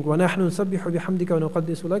human being? وَنَحْنُ نُسَبِّحُ بِحَمْدِكَ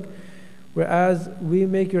وَنُقَدِّسُ لَكَ. Whereas we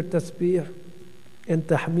make your tasbih and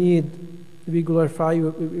tahmeed, we glorify you,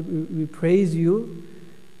 we praise you.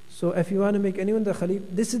 So if you want to make anyone the Khalif,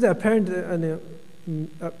 this is the apparent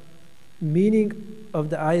meaning of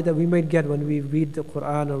the ayah that we might get when we read the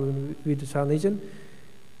Quran or when we read the translation.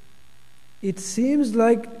 It seems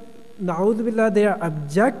like, na'udhu billah, they are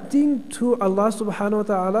objecting to Allah subhanahu wa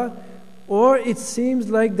ta'ala, or it seems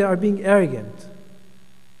like they are being arrogant.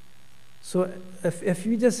 So if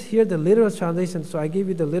you just hear the literal translation, so I gave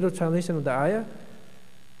you the literal translation of the ayah,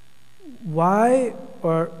 why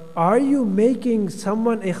or are you making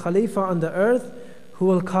someone a khalifa on the earth who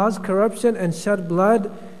will cause corruption and shed blood,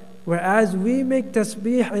 whereas we make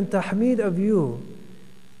tasbih and tahmeed of you?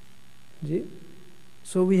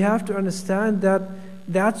 So we have to understand that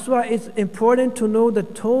that's why it's important to know the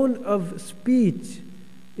tone of speech.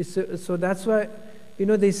 So that's why,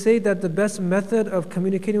 they say that the best method of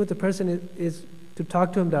communicating with a person is to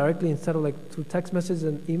talk to him directly instead of like through text messages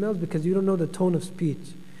and emails, because you don't know the tone of speech.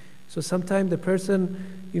 So sometimes the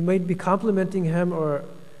person, you might be complimenting him or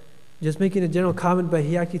just making a general comment, but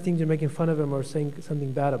he actually thinks you're making fun of him or saying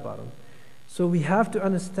something bad about him. So we have to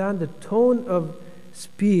understand the tone of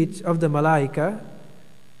speech of the malaika.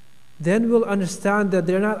 Then we'll understand that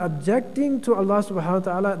they're not objecting to Allah subhanahu wa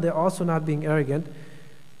ta'ala, they're also not being arrogant.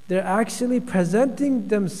 They're actually presenting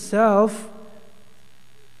themselves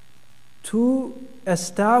to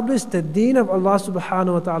establish the deen of Allah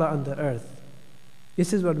subhanahu wa ta'ala on the earth.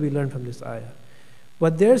 This is what we learn from this ayah.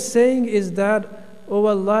 What they're saying is that, oh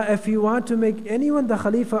Allah, if you want to make anyone the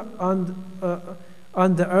Khalifa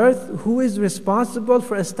on the earth who is responsible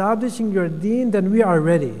for establishing your deen, then we are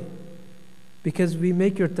ready. because we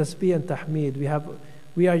make your tasbih and tahmeed.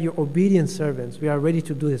 We are your obedient servants. We are ready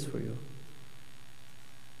to do this for you.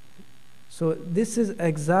 So this is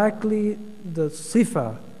exactly the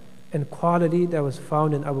sifa and quality that was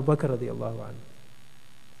found in Abu Bakr radiallahu anhu.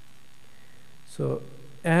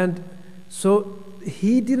 So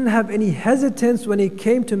he didn't have any hesitance when it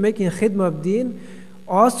came to making khidmah of deen.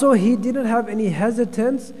 Also, he didn't have any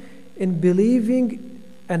hesitance in believing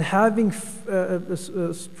and having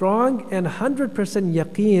strong and 100%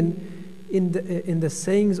 yaqeen in the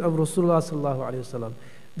sayings of Rasulullah sallallahu alaihi wasallam.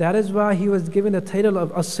 That is why he was given the title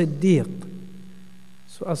of As-Siddiq.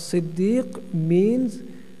 So As-Siddiq means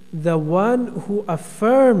the one who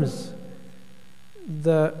affirms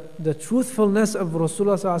the truthfulness of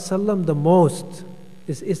Rasulullah sallallahu alaihi wasallam the most.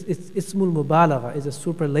 It's Ismul Mubalagha, is a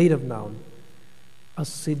superlative noun.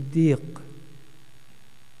 As-Siddiq.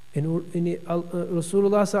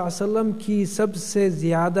 Rasulullah sallallahu alaihi wasallam ki sabse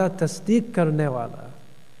zyada tasdeeq karne wala.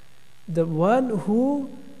 The one who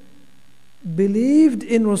believed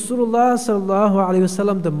in Rasulullah sallallahu alaihi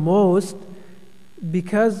wasallam the most,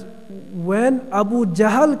 because when Abu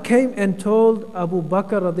Jahl came and told Abu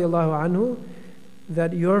Bakr radiallahu anhu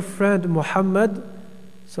that your friend Muhammad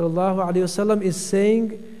sallallahu alaihi wasallam is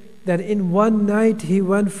saying that in one night he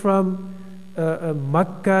went from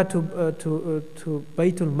Makkah to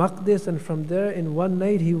Baytul Maqdis, and from there in one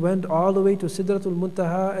night he went all the way to Sidratul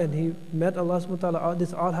Muntaha and he met Allah subhanahu wa ta'ala.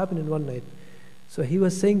 This all happened in one night. So he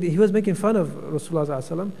was saying, he was making fun of Rasulullah sallallahu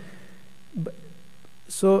alaihi wasallam.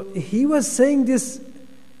 So he was saying this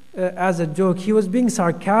as a joke. He was being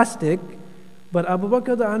sarcastic, but Abu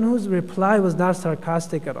Bakr anhu's reply was not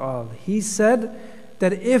sarcastic at all. He said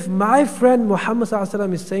that if my friend Muhammad sallallahu alaihi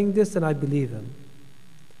wasallam is saying this, then I believe him.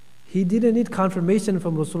 He didn't need confirmation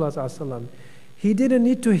from Rasulullah sallallahu alaihi wasallam. He didn't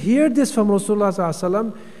need to hear this from Rasulullah sallallahu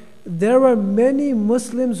alaihi wasallam. There were many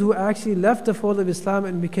Muslims who actually left the fold of Islam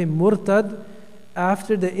and became murtad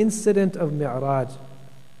after the incident of Mi'raj.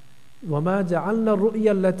 وَمَا جَعَلْنَا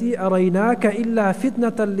الرُّؤْيَا الَّتِي أَرَيْنَاكَ إِلَّا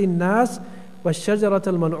فِتْنَةً لِلنَّاسِ وَالشَّجَرَةَ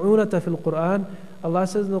الْمَلْعُونَةَ فِي الْقُرْآنِ. Allah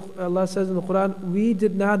says in the Quran, we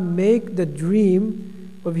did not make the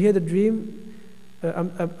dream. Over here the dream,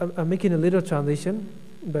 I'm making a literal translation,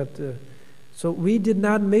 but so we did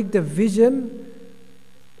not make the vision.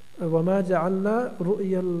 وَمَا جَعَلْنَا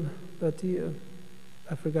رُؤْيَا الَّتِي,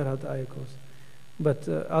 I forgot how the ayah goes, but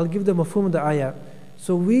I'll give the mafhum of the ayah.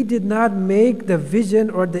 So we did not make the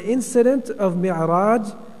vision or the incident of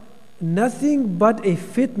Mi'raj nothing but a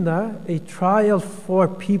fitna, a trial for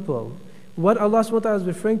people. What Allah subhanahu wa ta'ala is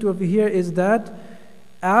referring to over here is that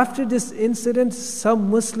after this incident, some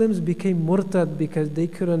Muslims became murtad because they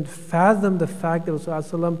couldn't fathom the fact that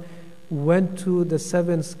Rasulullah went to the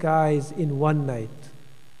 7 skies in one night.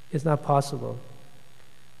 It's not possible.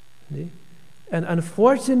 And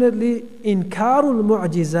unfortunately, inkarul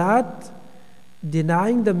mu'jizat,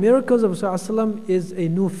 denying the miracles of Rasulullah, is a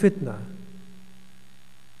new fitna.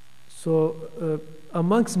 So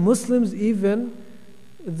amongst Muslims even,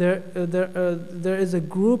 there is a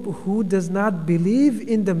group who does not believe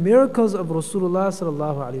in the miracles of Rasulullah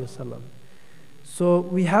sallallahu alaihi wasallam. So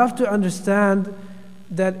we have to understand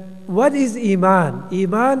that what is Iman?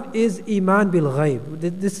 Iman is Iman bil ghaib.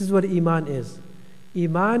 This is what Iman is.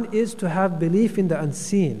 Iman is to have belief in the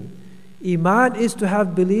unseen. Iman is to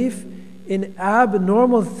have belief in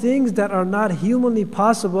abnormal things that are not humanly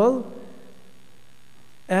possible.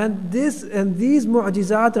 And these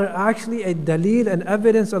mu'jizat are actually a dalil and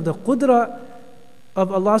evidence of the qudra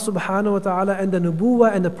of Allah subhanahu wa ta'ala and the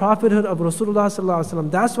nubuwah and the prophethood of Rasulullah sallallahu alaihi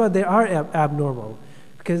wasallam. That's why they are abnormal,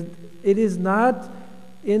 because it is not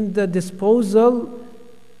in the disposal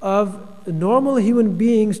of normal human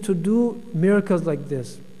beings to do miracles like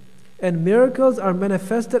this. And miracles are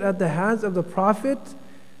manifested at the hands of the prophets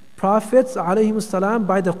alayhimus salam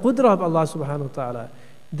by the qudra of Allah subhanahu wa ta'ala.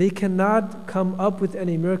 They cannot come up with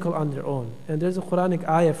any miracle on their own. And there's a Quranic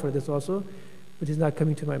ayah for this also, which is not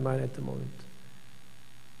coming to my mind at the moment.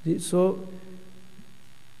 So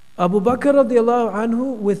Abu Bakr radiallahu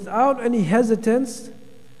anhu, without any hesitance,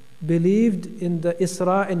 believed in the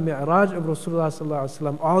Isra and Mi'raj of Rasulullah sallallahu alaihi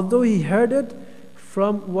wasallam, although he heard it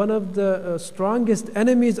from one of the strongest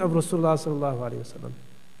enemies of Rasulullah sallallahu alaihi wasallam.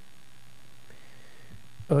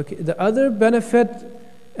 Okay, the other benefit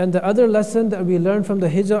and the other lesson that we learn from the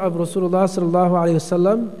hijrah of Rasulullah sallallahu alaihi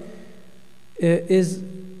wasallam is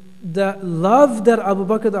the love that Abu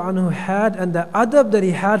Bakr anhu had and the adab that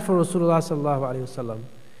he had for Rasulullah sallallahu alaihi wasallam.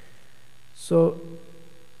 So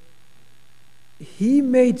he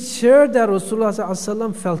made sure that Rasulullah sallallahu alaihi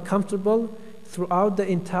wasallam felt comfortable throughout the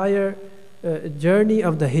entire journey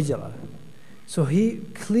of the hijrah. So he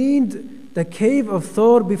cleaned the cave of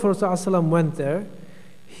Thor before Rasulullah went there,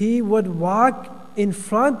 he would walk in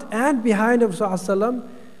front and behind of Rasulullah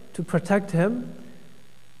to protect him.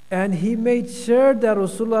 And he made sure that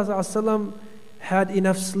Rasulullah had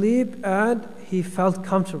enough sleep and he felt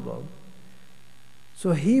comfortable.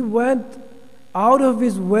 So he went out of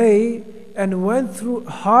his way and went through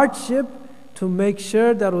hardship to make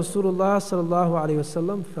sure that Rasulullah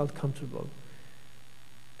felt comfortable.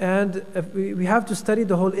 And if we have to study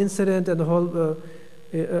the whole incident and the whole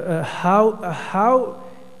how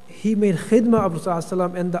he made khidmah of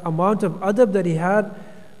Rasulullah and the amount of adab that he had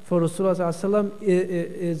for Rasulullah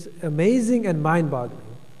is amazing and mind-boggling.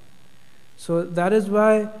 So that is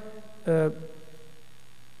why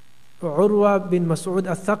Urwa bin Mas'ud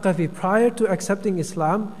al-Thaqafi, prior to accepting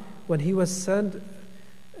Islam, when he was sent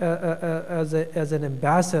as an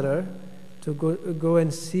ambassador to go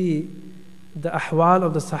and see the ahwal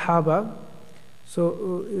of the Sahaba,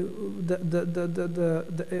 so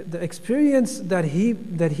the experience that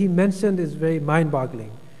he mentioned is very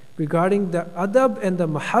mind-boggling regarding the adab and the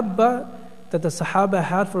mahabba that the Sahaba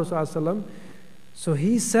had for Rasulullah. So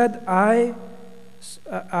he said, I've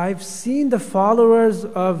seen the followers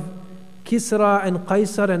of Kisra and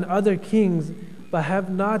Qaisar and other kings, but have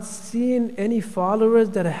not seen any followers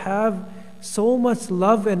that have so much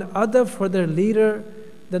love and adab for their leader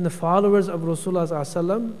than the followers of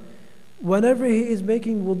Rasulullah. Whenever he is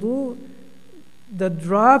making wudu, the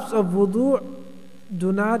drops of wudu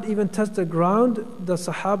do not even touch the ground. The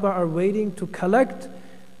Sahaba are waiting to collect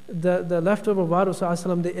the leftover water.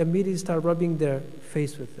 They immediately start rubbing their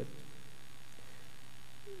face with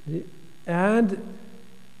it. And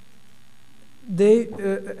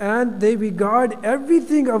they regard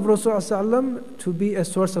everything of Rasulullah to be a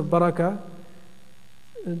source of barakah.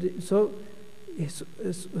 So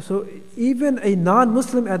even a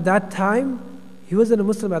non-Muslim at that time, he wasn't a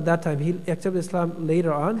Muslim at that time, he accepted Islam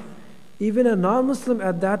later on. Even a non-Muslim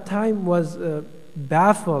at that time was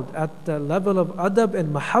baffled at the level of adab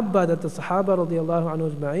and mahabba that the Sahaba radiallahu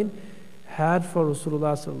anhu ajma'in had for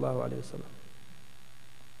Rasulullah sallallahu alayhi wa sallam.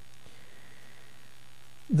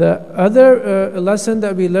 The other lesson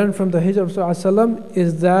that we learn from the Hijrah of Rasulullah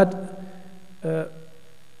is that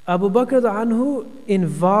Abu Bakr anhu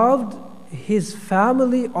involved his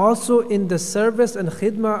family also in the service and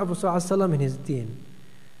khidmah of Rasulullah in his deen.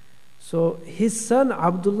 So his son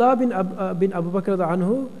Abdullah bin Abu Bakr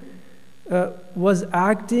anhu was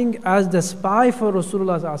acting as the spy for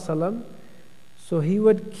Rasulullah. So he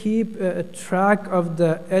would keep track of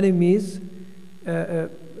the enemies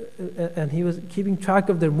and he was keeping track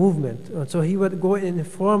of their movement. So he would go and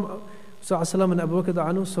inform Rasulullah and Abu Bakr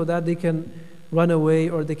anhu so that they can run away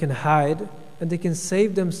or they can hide and they can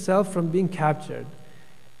save themselves from being captured.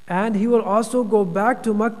 And he will also go back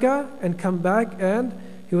to Mecca and come back, and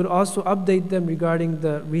he would also update them regarding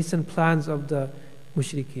the recent plans of the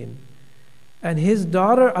mushrikeen. And his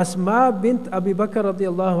daughter Asma bint Abi Bakr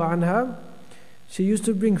radiallahu anha, she used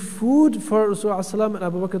to bring food for Rasulullah and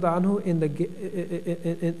Abu Bakr anhu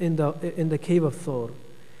in the cave of Thor.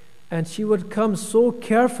 And she would come so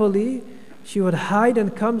carefully, she would hide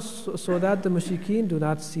and come so that the mushrikeen do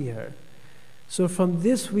not see her. So from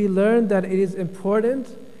this we learn that it is important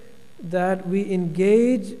that we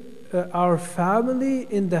engage our family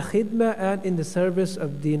in the khidmah and in the service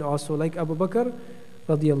of deen also, like Abu Bakr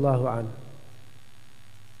radiallahu anhu.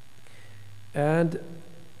 And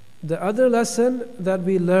the other lesson that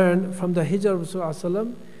we learn from the Hijrah of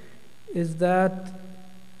Rasulullah is that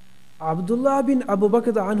Abdullah bin Abu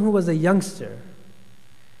Bakr anhu was a youngster.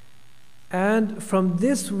 And from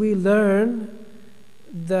this we learn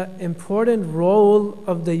the important role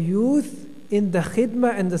of the youth in the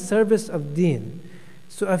khidmah and the service of deen.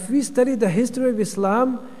 So if we study the history of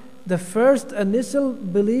Islam, the first initial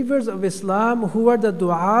believers of Islam who were the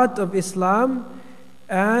du'at of Islam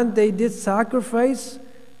and they did sacrifice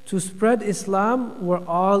to spread Islam were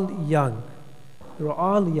all young. They were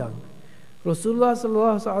all young.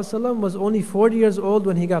 Rasulullah was only 40 years old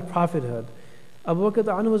when he got prophethood. Abu Bakr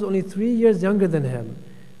anhu was only 3 years younger than him.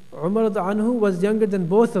 Umar anhu was younger than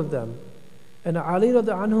both of them. And Ali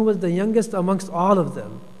anhu was the youngest amongst all of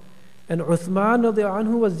them. And Uthman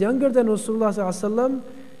anhu was younger than Rasulullah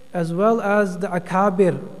as well as the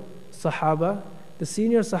Akabir Sahaba, the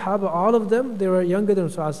senior Sahaba, all of them, they were younger than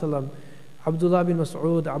Rasulullah. Abdullah bin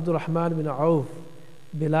Mas'ud, Abdul Rahman bin Auf,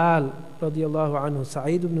 Bilal radiallahu anhu,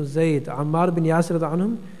 Sa'id ibn Zayd, Ammar bin Yasir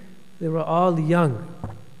anhum, they were all young.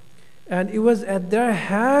 And it was at their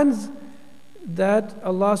hands that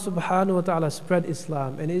Allah subhanahu wa ta'ala spread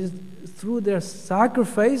Islam. And it is through their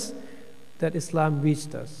sacrifice that Islam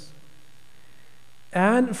reached us.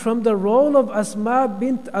 And from the role of Asma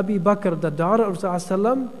bint Abi Bakr, the daughter of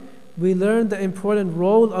Rasulullah, we learn the important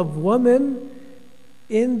role of women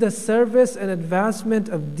in the service and advancement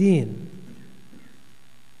of deen.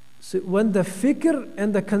 So when the fikr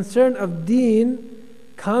and the concern of deen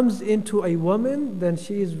comes into a woman, then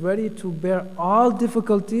she is ready to bear all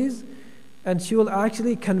difficulties, and she will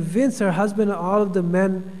actually convince her husband and all of the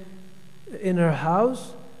men in her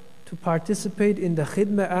house to participate in the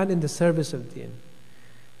khidmah and in the service of deen.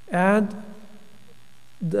 And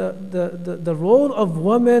the role of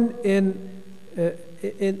women in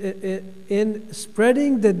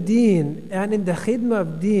spreading the deen and in the khidmah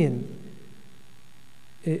of deen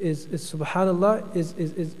is subhanallah,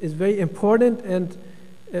 is very important, and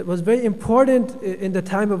it was very important in the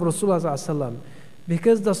time of Rasulullah ﷺ,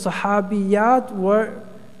 because the Sahabiyat were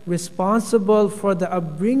responsible for the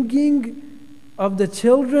upbringing of the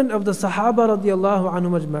children of the Sahaba radiallahu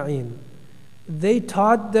anhum ajma'in. They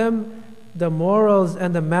taught them the morals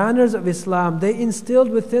and the manners of Islam. They instilled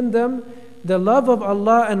within them the love of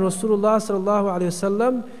Allah and Rasulullah sallallahu alaihi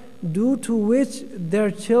wasallam, due to which their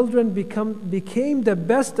children became the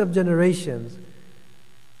best of generations.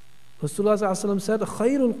 Rasulullah sallallahu alaihi wasallam said,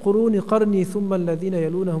 "Khairul quruni qarni thumma alladhina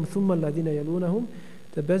yalunahum thumma alladhina yalunahum."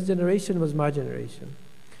 The best generation was my generation.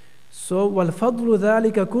 So, وَالْفَضْلُ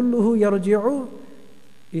ذَلِكَ كُلُّهُ يَرْجِعُ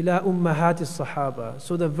إِلَىٰ أُمَّهَاتِ الصَّحَابَةِ.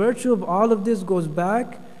 So the virtue of all of this goes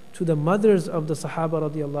back to the mothers of the Sahaba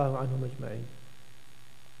radiallahu anhum ajma'in.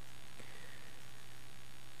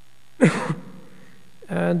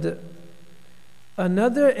 And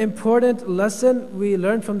another important lesson we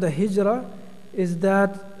learned from the Hijrah is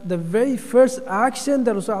that the very first action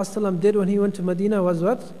that Rasulullah did when he went to Medina was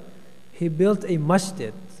what? He built a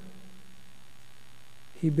masjid.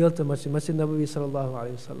 He built a masjid, Masjid Nabawi sallallahu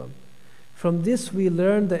alayhi wasallam. From this we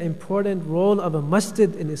learn the important role of a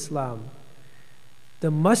masjid in Islam.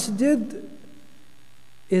 The masjid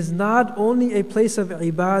is not only a place of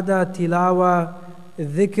ibadah, tilawa,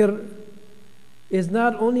 dhikr, is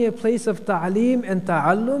not only a place of ta'aleem and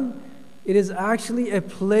ta'allum, it is actually a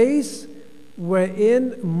place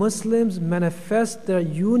wherein Muslims manifest their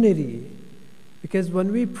unity. Because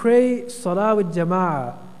when we pray Salah with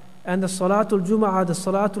Jama'ah, and the Salatul Jum'ah, the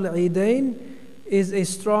Salatul Eidain, is a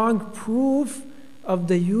strong proof of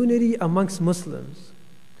the unity amongst Muslims.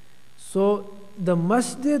 So the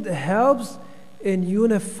masjid helps in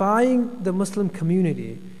unifying the Muslim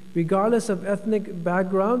community. Regardless of ethnic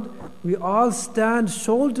background, we all stand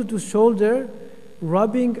shoulder to shoulder,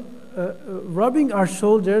 rubbing our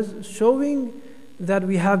shoulders, showing that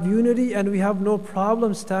we have unity and we have no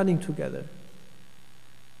problem standing together.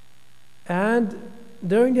 And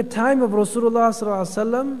during the time of Rasulullah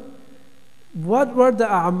ﷺ, what were the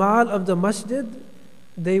a'mal of the masjid?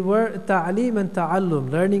 They were ta'aleem and ta'allum,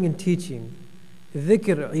 learning and teaching,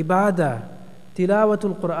 dhikr, ibadah,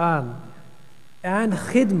 tilawatul Quran, and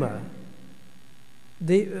khidmah.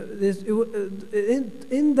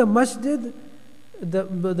 In the masjid,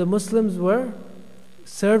 the Muslims were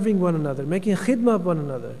serving one another, making khidmah of one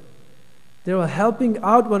another. They were helping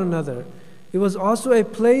out one another. It was also a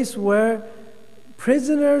place where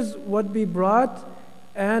prisoners would be brought,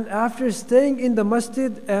 and after staying in the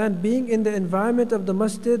masjid and being in the environment of the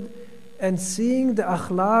masjid and seeing the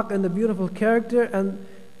akhlaq and the beautiful character and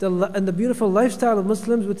the beautiful lifestyle of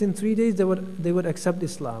Muslims, within 3 days they would accept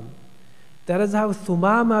Islam. That is how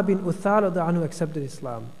Thumama bin Uthal anhu accepted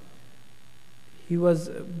Islam. He was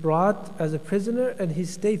brought as a prisoner and he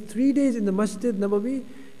stayed 3 days in the Masjid Nabawi.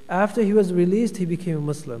 After he was released, he became a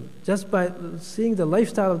Muslim, just by seeing the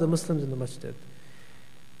lifestyle of the Muslims in the masjid.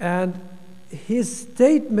 And his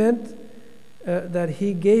statement that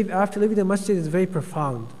he gave after leaving the masjid is very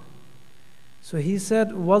profound. So he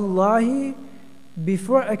said, "Wallahi,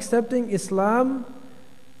 before accepting Islam,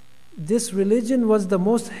 this religion was the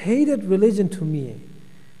most hated religion to me.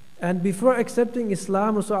 And before accepting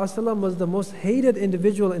Islam, Rasulullah was the most hated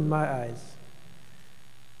individual in my eyes."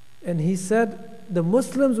 And he said, the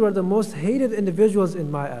Muslims were the most hated individuals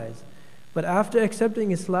in my eyes. But after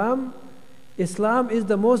accepting Islam, Islam is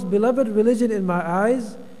the most beloved religion in my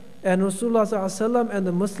eyes, and Rasulullah ﷺ and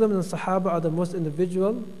the Muslims and Sahaba are the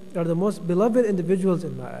most beloved individuals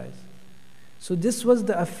in my eyes. So this was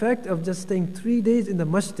the effect of just staying 3 days in the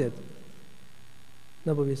masjid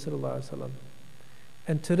Nabawi sallallahu alaihi wasallam.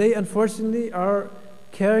 And today, unfortunately, our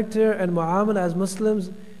character and mu'amala as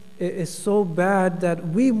Muslims is so bad that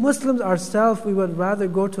we Muslims ourselves, we would rather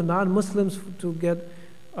go to non-Muslims to get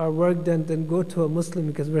our work than go to a Muslim,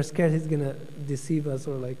 because we're scared he's going to deceive us,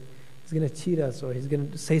 or like he's going to cheat us, or he's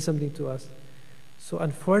going to say something to us. So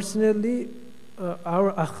unfortunately,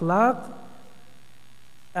 our akhlaq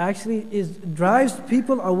actually drives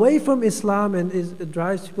people away from Islam and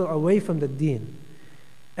drives people away from the deen.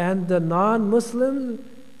 And the non-Muslims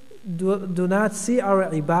do not see our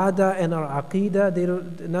ibadah and our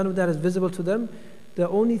aqeedah. None of that is visible to them. The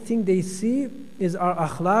only thing they see is our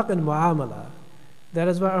akhlaq and muamala. That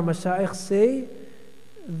is why our mashayikh say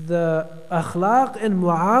the akhlaq and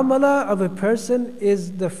muamala of a person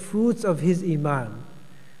is the fruits of his iman.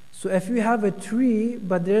 So if you have a tree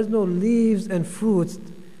but there's no leaves and fruits,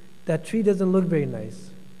 that tree doesn't look very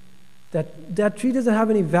nice. That tree doesn't have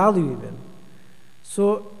any value even.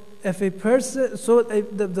 So if a person,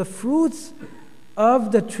 the fruits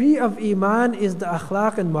of the tree of iman is the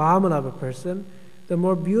akhlaq and muamala of a person. The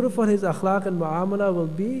more beautiful his akhlaq and muamala will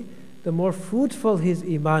be, the more fruitful his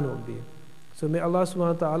iman will be. So may Allah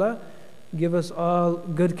subhanahu wa ta'ala give us all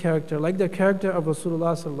good character, like the character of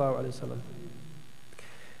Rasulullah sallallahu alaihi wasallam.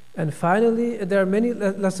 And finally, there are many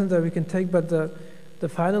lessons that we can take, but the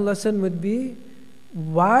final lesson would be,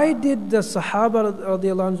 why did the Sahaba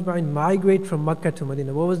radiallahu anhum migrate from Makkah to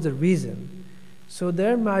Medina? What was the reason? So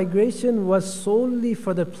their migration was solely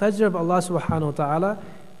for the pleasure of Allah subhanahu wa ta'ala.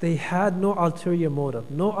 They had no ulterior motive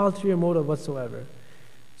whatsoever.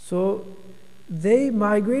 So they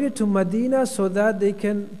migrated to Medina so that they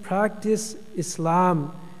can practice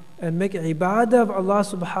Islam and make ibadah of Allah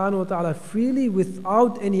subhanahu wa ta'ala freely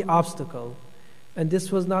without any obstacle. And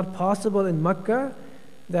this was not possible in Makkah.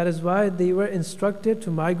 That is why they were instructed to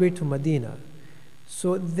migrate to Medina.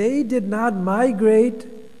 So they did not migrate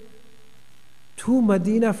to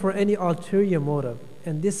Medina for any ulterior motive.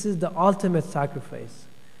 And this is the ultimate sacrifice.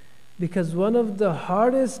 Because one of the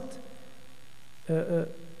hardest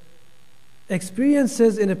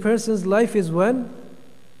experiences in a person's life is when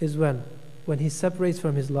he separates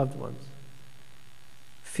from his loved ones.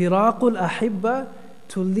 Firaqul ahibba,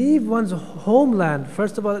 to leave one's homeland.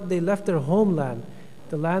 First of all, they left their homeland,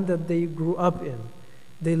 the land that they grew up in.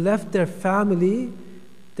 They left their family,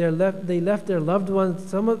 they left their loved ones.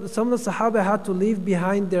 Some of the Sahaba had to leave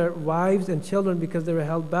behind their wives and children because they were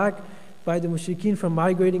held back by the mushrikeen from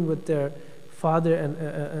migrating with their father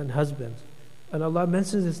and husband. And Allah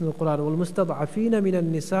mentions this in the Quran. وَالْمُسْتَضْعَفِينَ مِنَ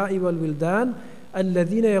النِّسَاءِ وَالْوِلْدَانِ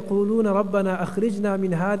الَّذِينَ يَقُولُونَ رَبَّنَا أَخْرِجْنَا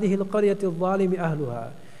مِنْ هَذِهِ الْقَرْيَةِ الظَّالِمِ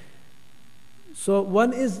أَهْلُهَا. So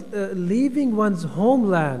one is leaving one's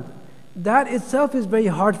homeland. That itself is very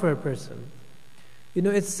hard for a person.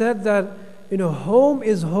 It's said that home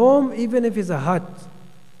is home even if it's a hut.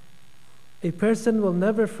 A person will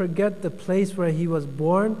never forget the place where he was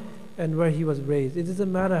born and where he was raised. It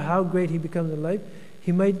doesn't matter how great he becomes in life.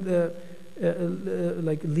 He might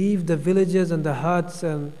leave the villages and the huts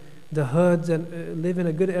and the hoods and live in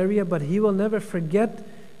a good area, but he will never forget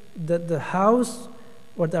the house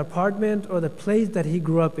or the apartment or the place that he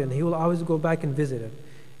grew up in. He will always go back and visit it.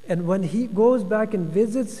 And when he goes back and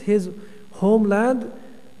visits his homeland,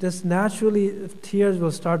 just naturally tears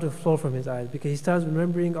will start to flow from his eyes because he starts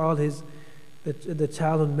remembering all the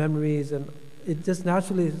childhood memories, and it just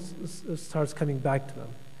naturally starts coming back to him.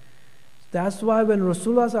 That's why when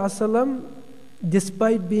Rasulullah ﷺ,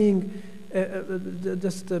 despite being,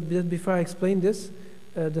 just before I explain this,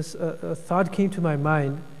 thought came to my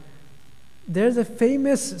mind. There's a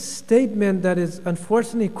famous statement that is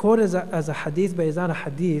unfortunately quoted as a hadith, but it's not a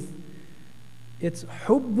hadith. It's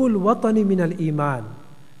hubbul watani min al-iman.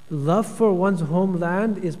 Love for one's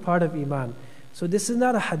homeland is part of iman. So this is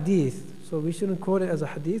not a hadith, so we shouldn't quote it as a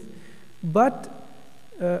hadith. But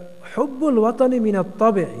hubbul watani min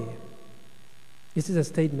al-tabi'i. This is a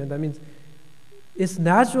statement. That means it's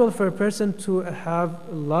natural for a person to have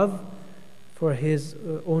love for his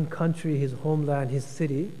own country, his homeland, his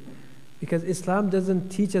city, because Islam doesn't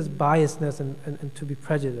teach us biasness and to be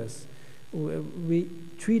prejudiced. We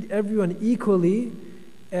treat everyone equally,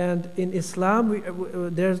 and in Islam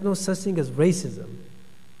there's no such thing as racism.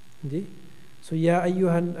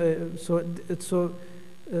 So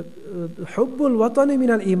Hubbul watani min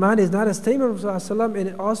al-iman is not a statement of Rasulullah, and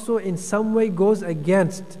it also in some way goes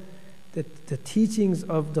against the teachings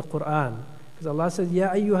of the Quran. Because Allah says, Ya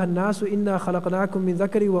ayyuhan nasu inna khalaqnakum min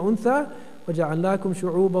dhakari wa untha wa ja'alnakum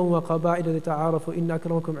shu'uban wa qaba'ila lita'arafu inna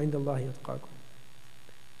akramakum 'inda Allahi atqakum.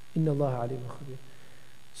 Inna Allaha alimun khabir.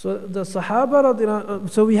 So the Sahaba,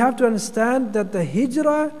 so we have to understand that the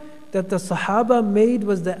Hijrah that the Sahaba made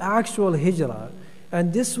was the actual Hijrah.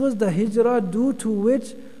 And this was the Hijrah due to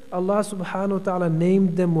which Allah subhanahu wa ta'ala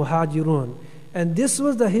named them Muhajirun. And this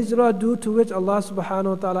was the Hijrah due to which Allah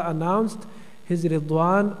subhanahu wa ta'ala announced His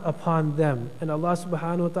Ridwan upon them. And Allah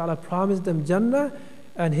subhanahu wa ta'ala promised them Jannah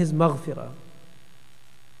and His Maghfirah.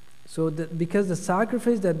 So because the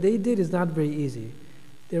sacrifice that they did is not very easy.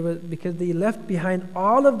 Because they left behind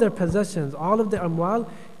all of their possessions, all of their amwal,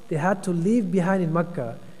 they had to leave behind in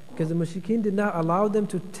Mecca. Because the mushrikeen did not allow them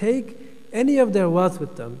to take any of their wealth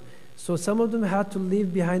with them. So some of them had to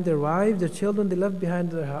leave behind their wives, their children, they left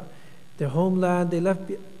behind their homeland, they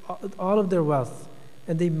left all of their wealth.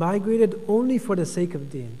 And they migrated only for the sake of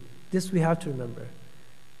deen. This we have to remember.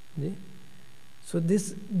 So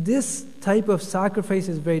this type of sacrifice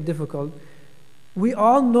is very difficult. We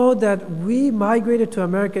all know that we migrated to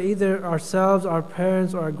America, either ourselves, our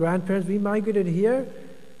parents, or our grandparents. We migrated here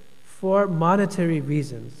for monetary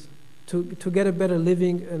reasons, to get a better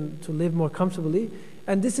living and to live more comfortably.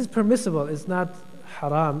 And this is permissible. It's not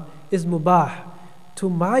haram. It's mubah. To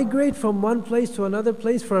migrate from one place to another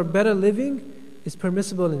place for a better living is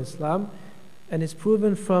permissible in Islam. And it's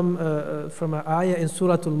proven from an ayah in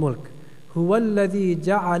Surah Al-Mulk. هُوَ الَّذِي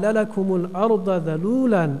جَعَلَ لَكُمُ الْأَرْضَ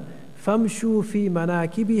ذَلُولًا فَامْشُوا فِي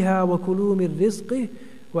مَنَاكِبِهَا وَكُلُوا مِنْ رِزْقِهِ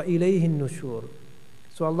وَإِلَيْهِ النُّشُورِ.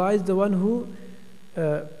 So Allah is the one who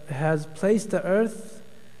has placed the earth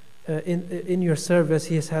in your service.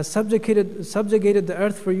 He has subjugated the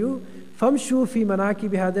earth for you. فَامْشُوا فِي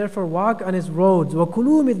مَنَاكِبِهَا. Therefore walk on his roads.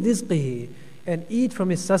 وَكُلُوا مِنْ رِزْقِهِ. And eat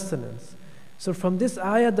from his sustenance. So from this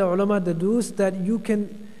ayah, the ulama deduce that you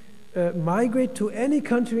can migrate to any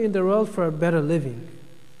country in the world for a better living.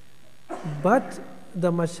 But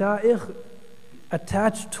the mashayikh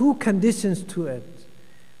attach two conditions to it.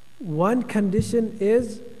 One condition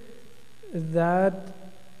is that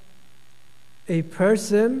a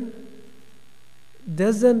person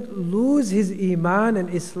doesn't lose his iman and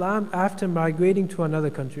Islam after migrating to another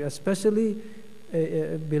country, especially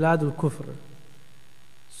biladul kufr.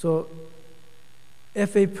 So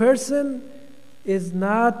if a person is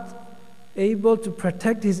not able to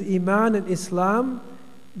protect his iman and Islam,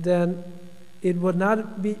 then it would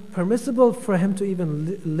not be permissible for him to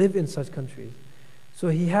even live in such countries. So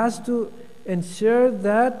he has to ensure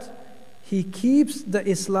that he keeps the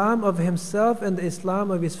Islam of himself and the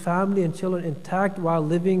Islam of his family and children intact while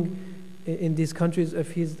living in these countries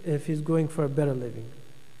if he's going for a better living.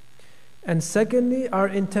 And secondly, our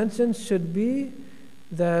intention should be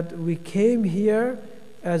that we came here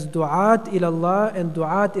as du'at ilallah and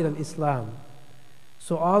du'at ilal Islam.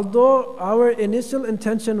 So although our initial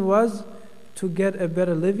intention was to get a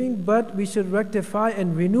better living, but we should rectify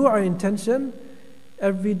and renew our intention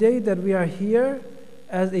every day that we are here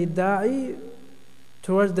as a da'i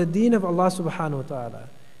towards the deen of Allah subhanahu wa ta'ala.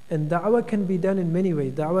 And da'wah can be done in many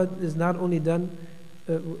ways. Da'wah is not only done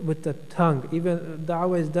with the tongue, even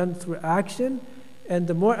da'wah is done through action, and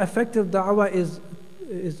the more effective da'wah is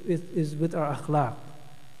with our akhlaq.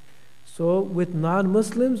 So with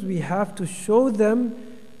non-Muslims, we have to show them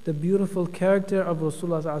the beautiful character of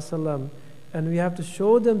Rasulullah sallallahu alaihi wasallam, and we have to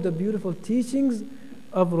show them the beautiful teachings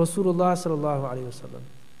of Rasulullah sallallahu alaihi wasallam.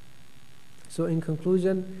 So in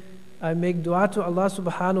conclusion, I make dua to Allah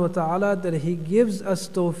subhanahu wa ta'ala that He gives us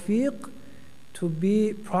tawfiq to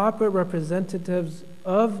be proper representatives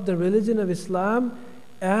of the religion of Islam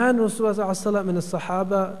and Rasulullah sallallahu alaihi wasallam and the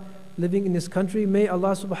Sahaba living in this country. May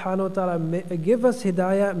Allah subhanahu wa ta'ala give us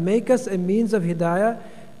hidayah, make us a means of hidayah.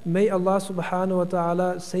 May Allah subhanahu wa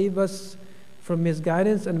ta'ala save us from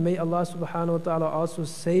misguidance, and may Allah subhanahu wa ta'ala also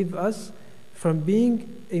save us from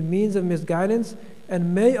being a means of misguidance.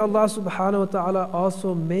 And may Allah subhanahu wa ta'ala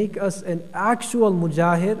also make us an actual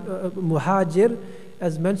muhajir,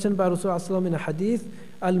 as mentioned by Rasulullah in a hadith,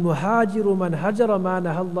 al-muhajiru man hajara ma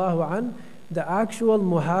nahallahu an. The actual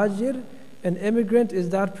muhajir, an immigrant, is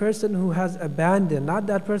that person who has abandoned, not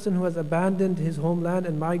that person who has abandoned his homeland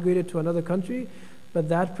and migrated to another country, but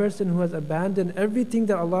that person who has abandoned everything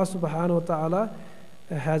that Allah subhanahu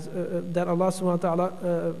wa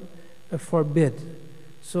ta'ala forbid.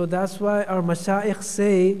 So that's why our mashayikh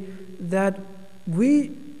say that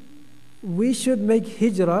we should make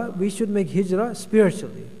hijrah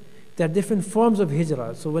spiritually. There are different forms of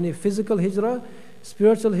hijrah. So when you physical hijrah,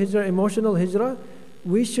 spiritual hijrah, emotional hijrah,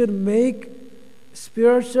 we should make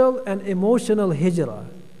spiritual and emotional hijrah.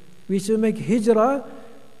 We should make hijrah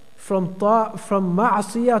from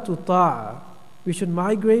ma'asiyah to ta'ah. We should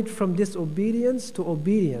migrate from disobedience to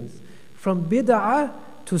obedience, from bid'ah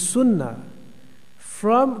to sunnah,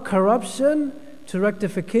 from corruption to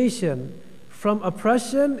rectification, from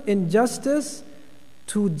oppression, injustice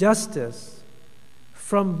to justice,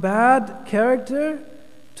 from bad character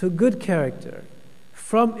to good character,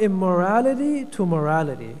 from immorality to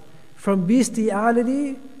morality, from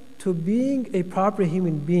bestiality to being a proper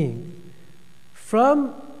human being,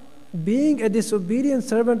 from being a disobedient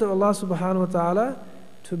servant of Allah subhanahu wa ta'ala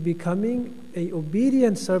to becoming an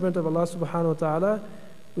obedient servant of Allah subhanahu wa ta'ala,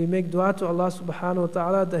 We make dua to Allah subhanahu wa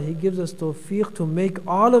ta'ala that He gives us tawfiq to make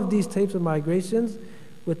all of these types of migrations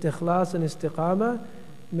with ikhlas and istiqamah.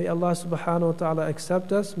 May Allah subhanahu wa ta'ala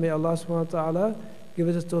accept us. May Allah subhanahu wa ta'ala give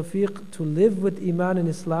us tawfiq to live with Iman in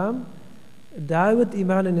Islam, die with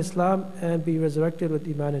Iman in Islam, and be resurrected with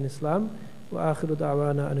Iman in Islam. Wa akhiru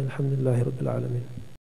da'wana and alhamdulillahi rabbil alameen.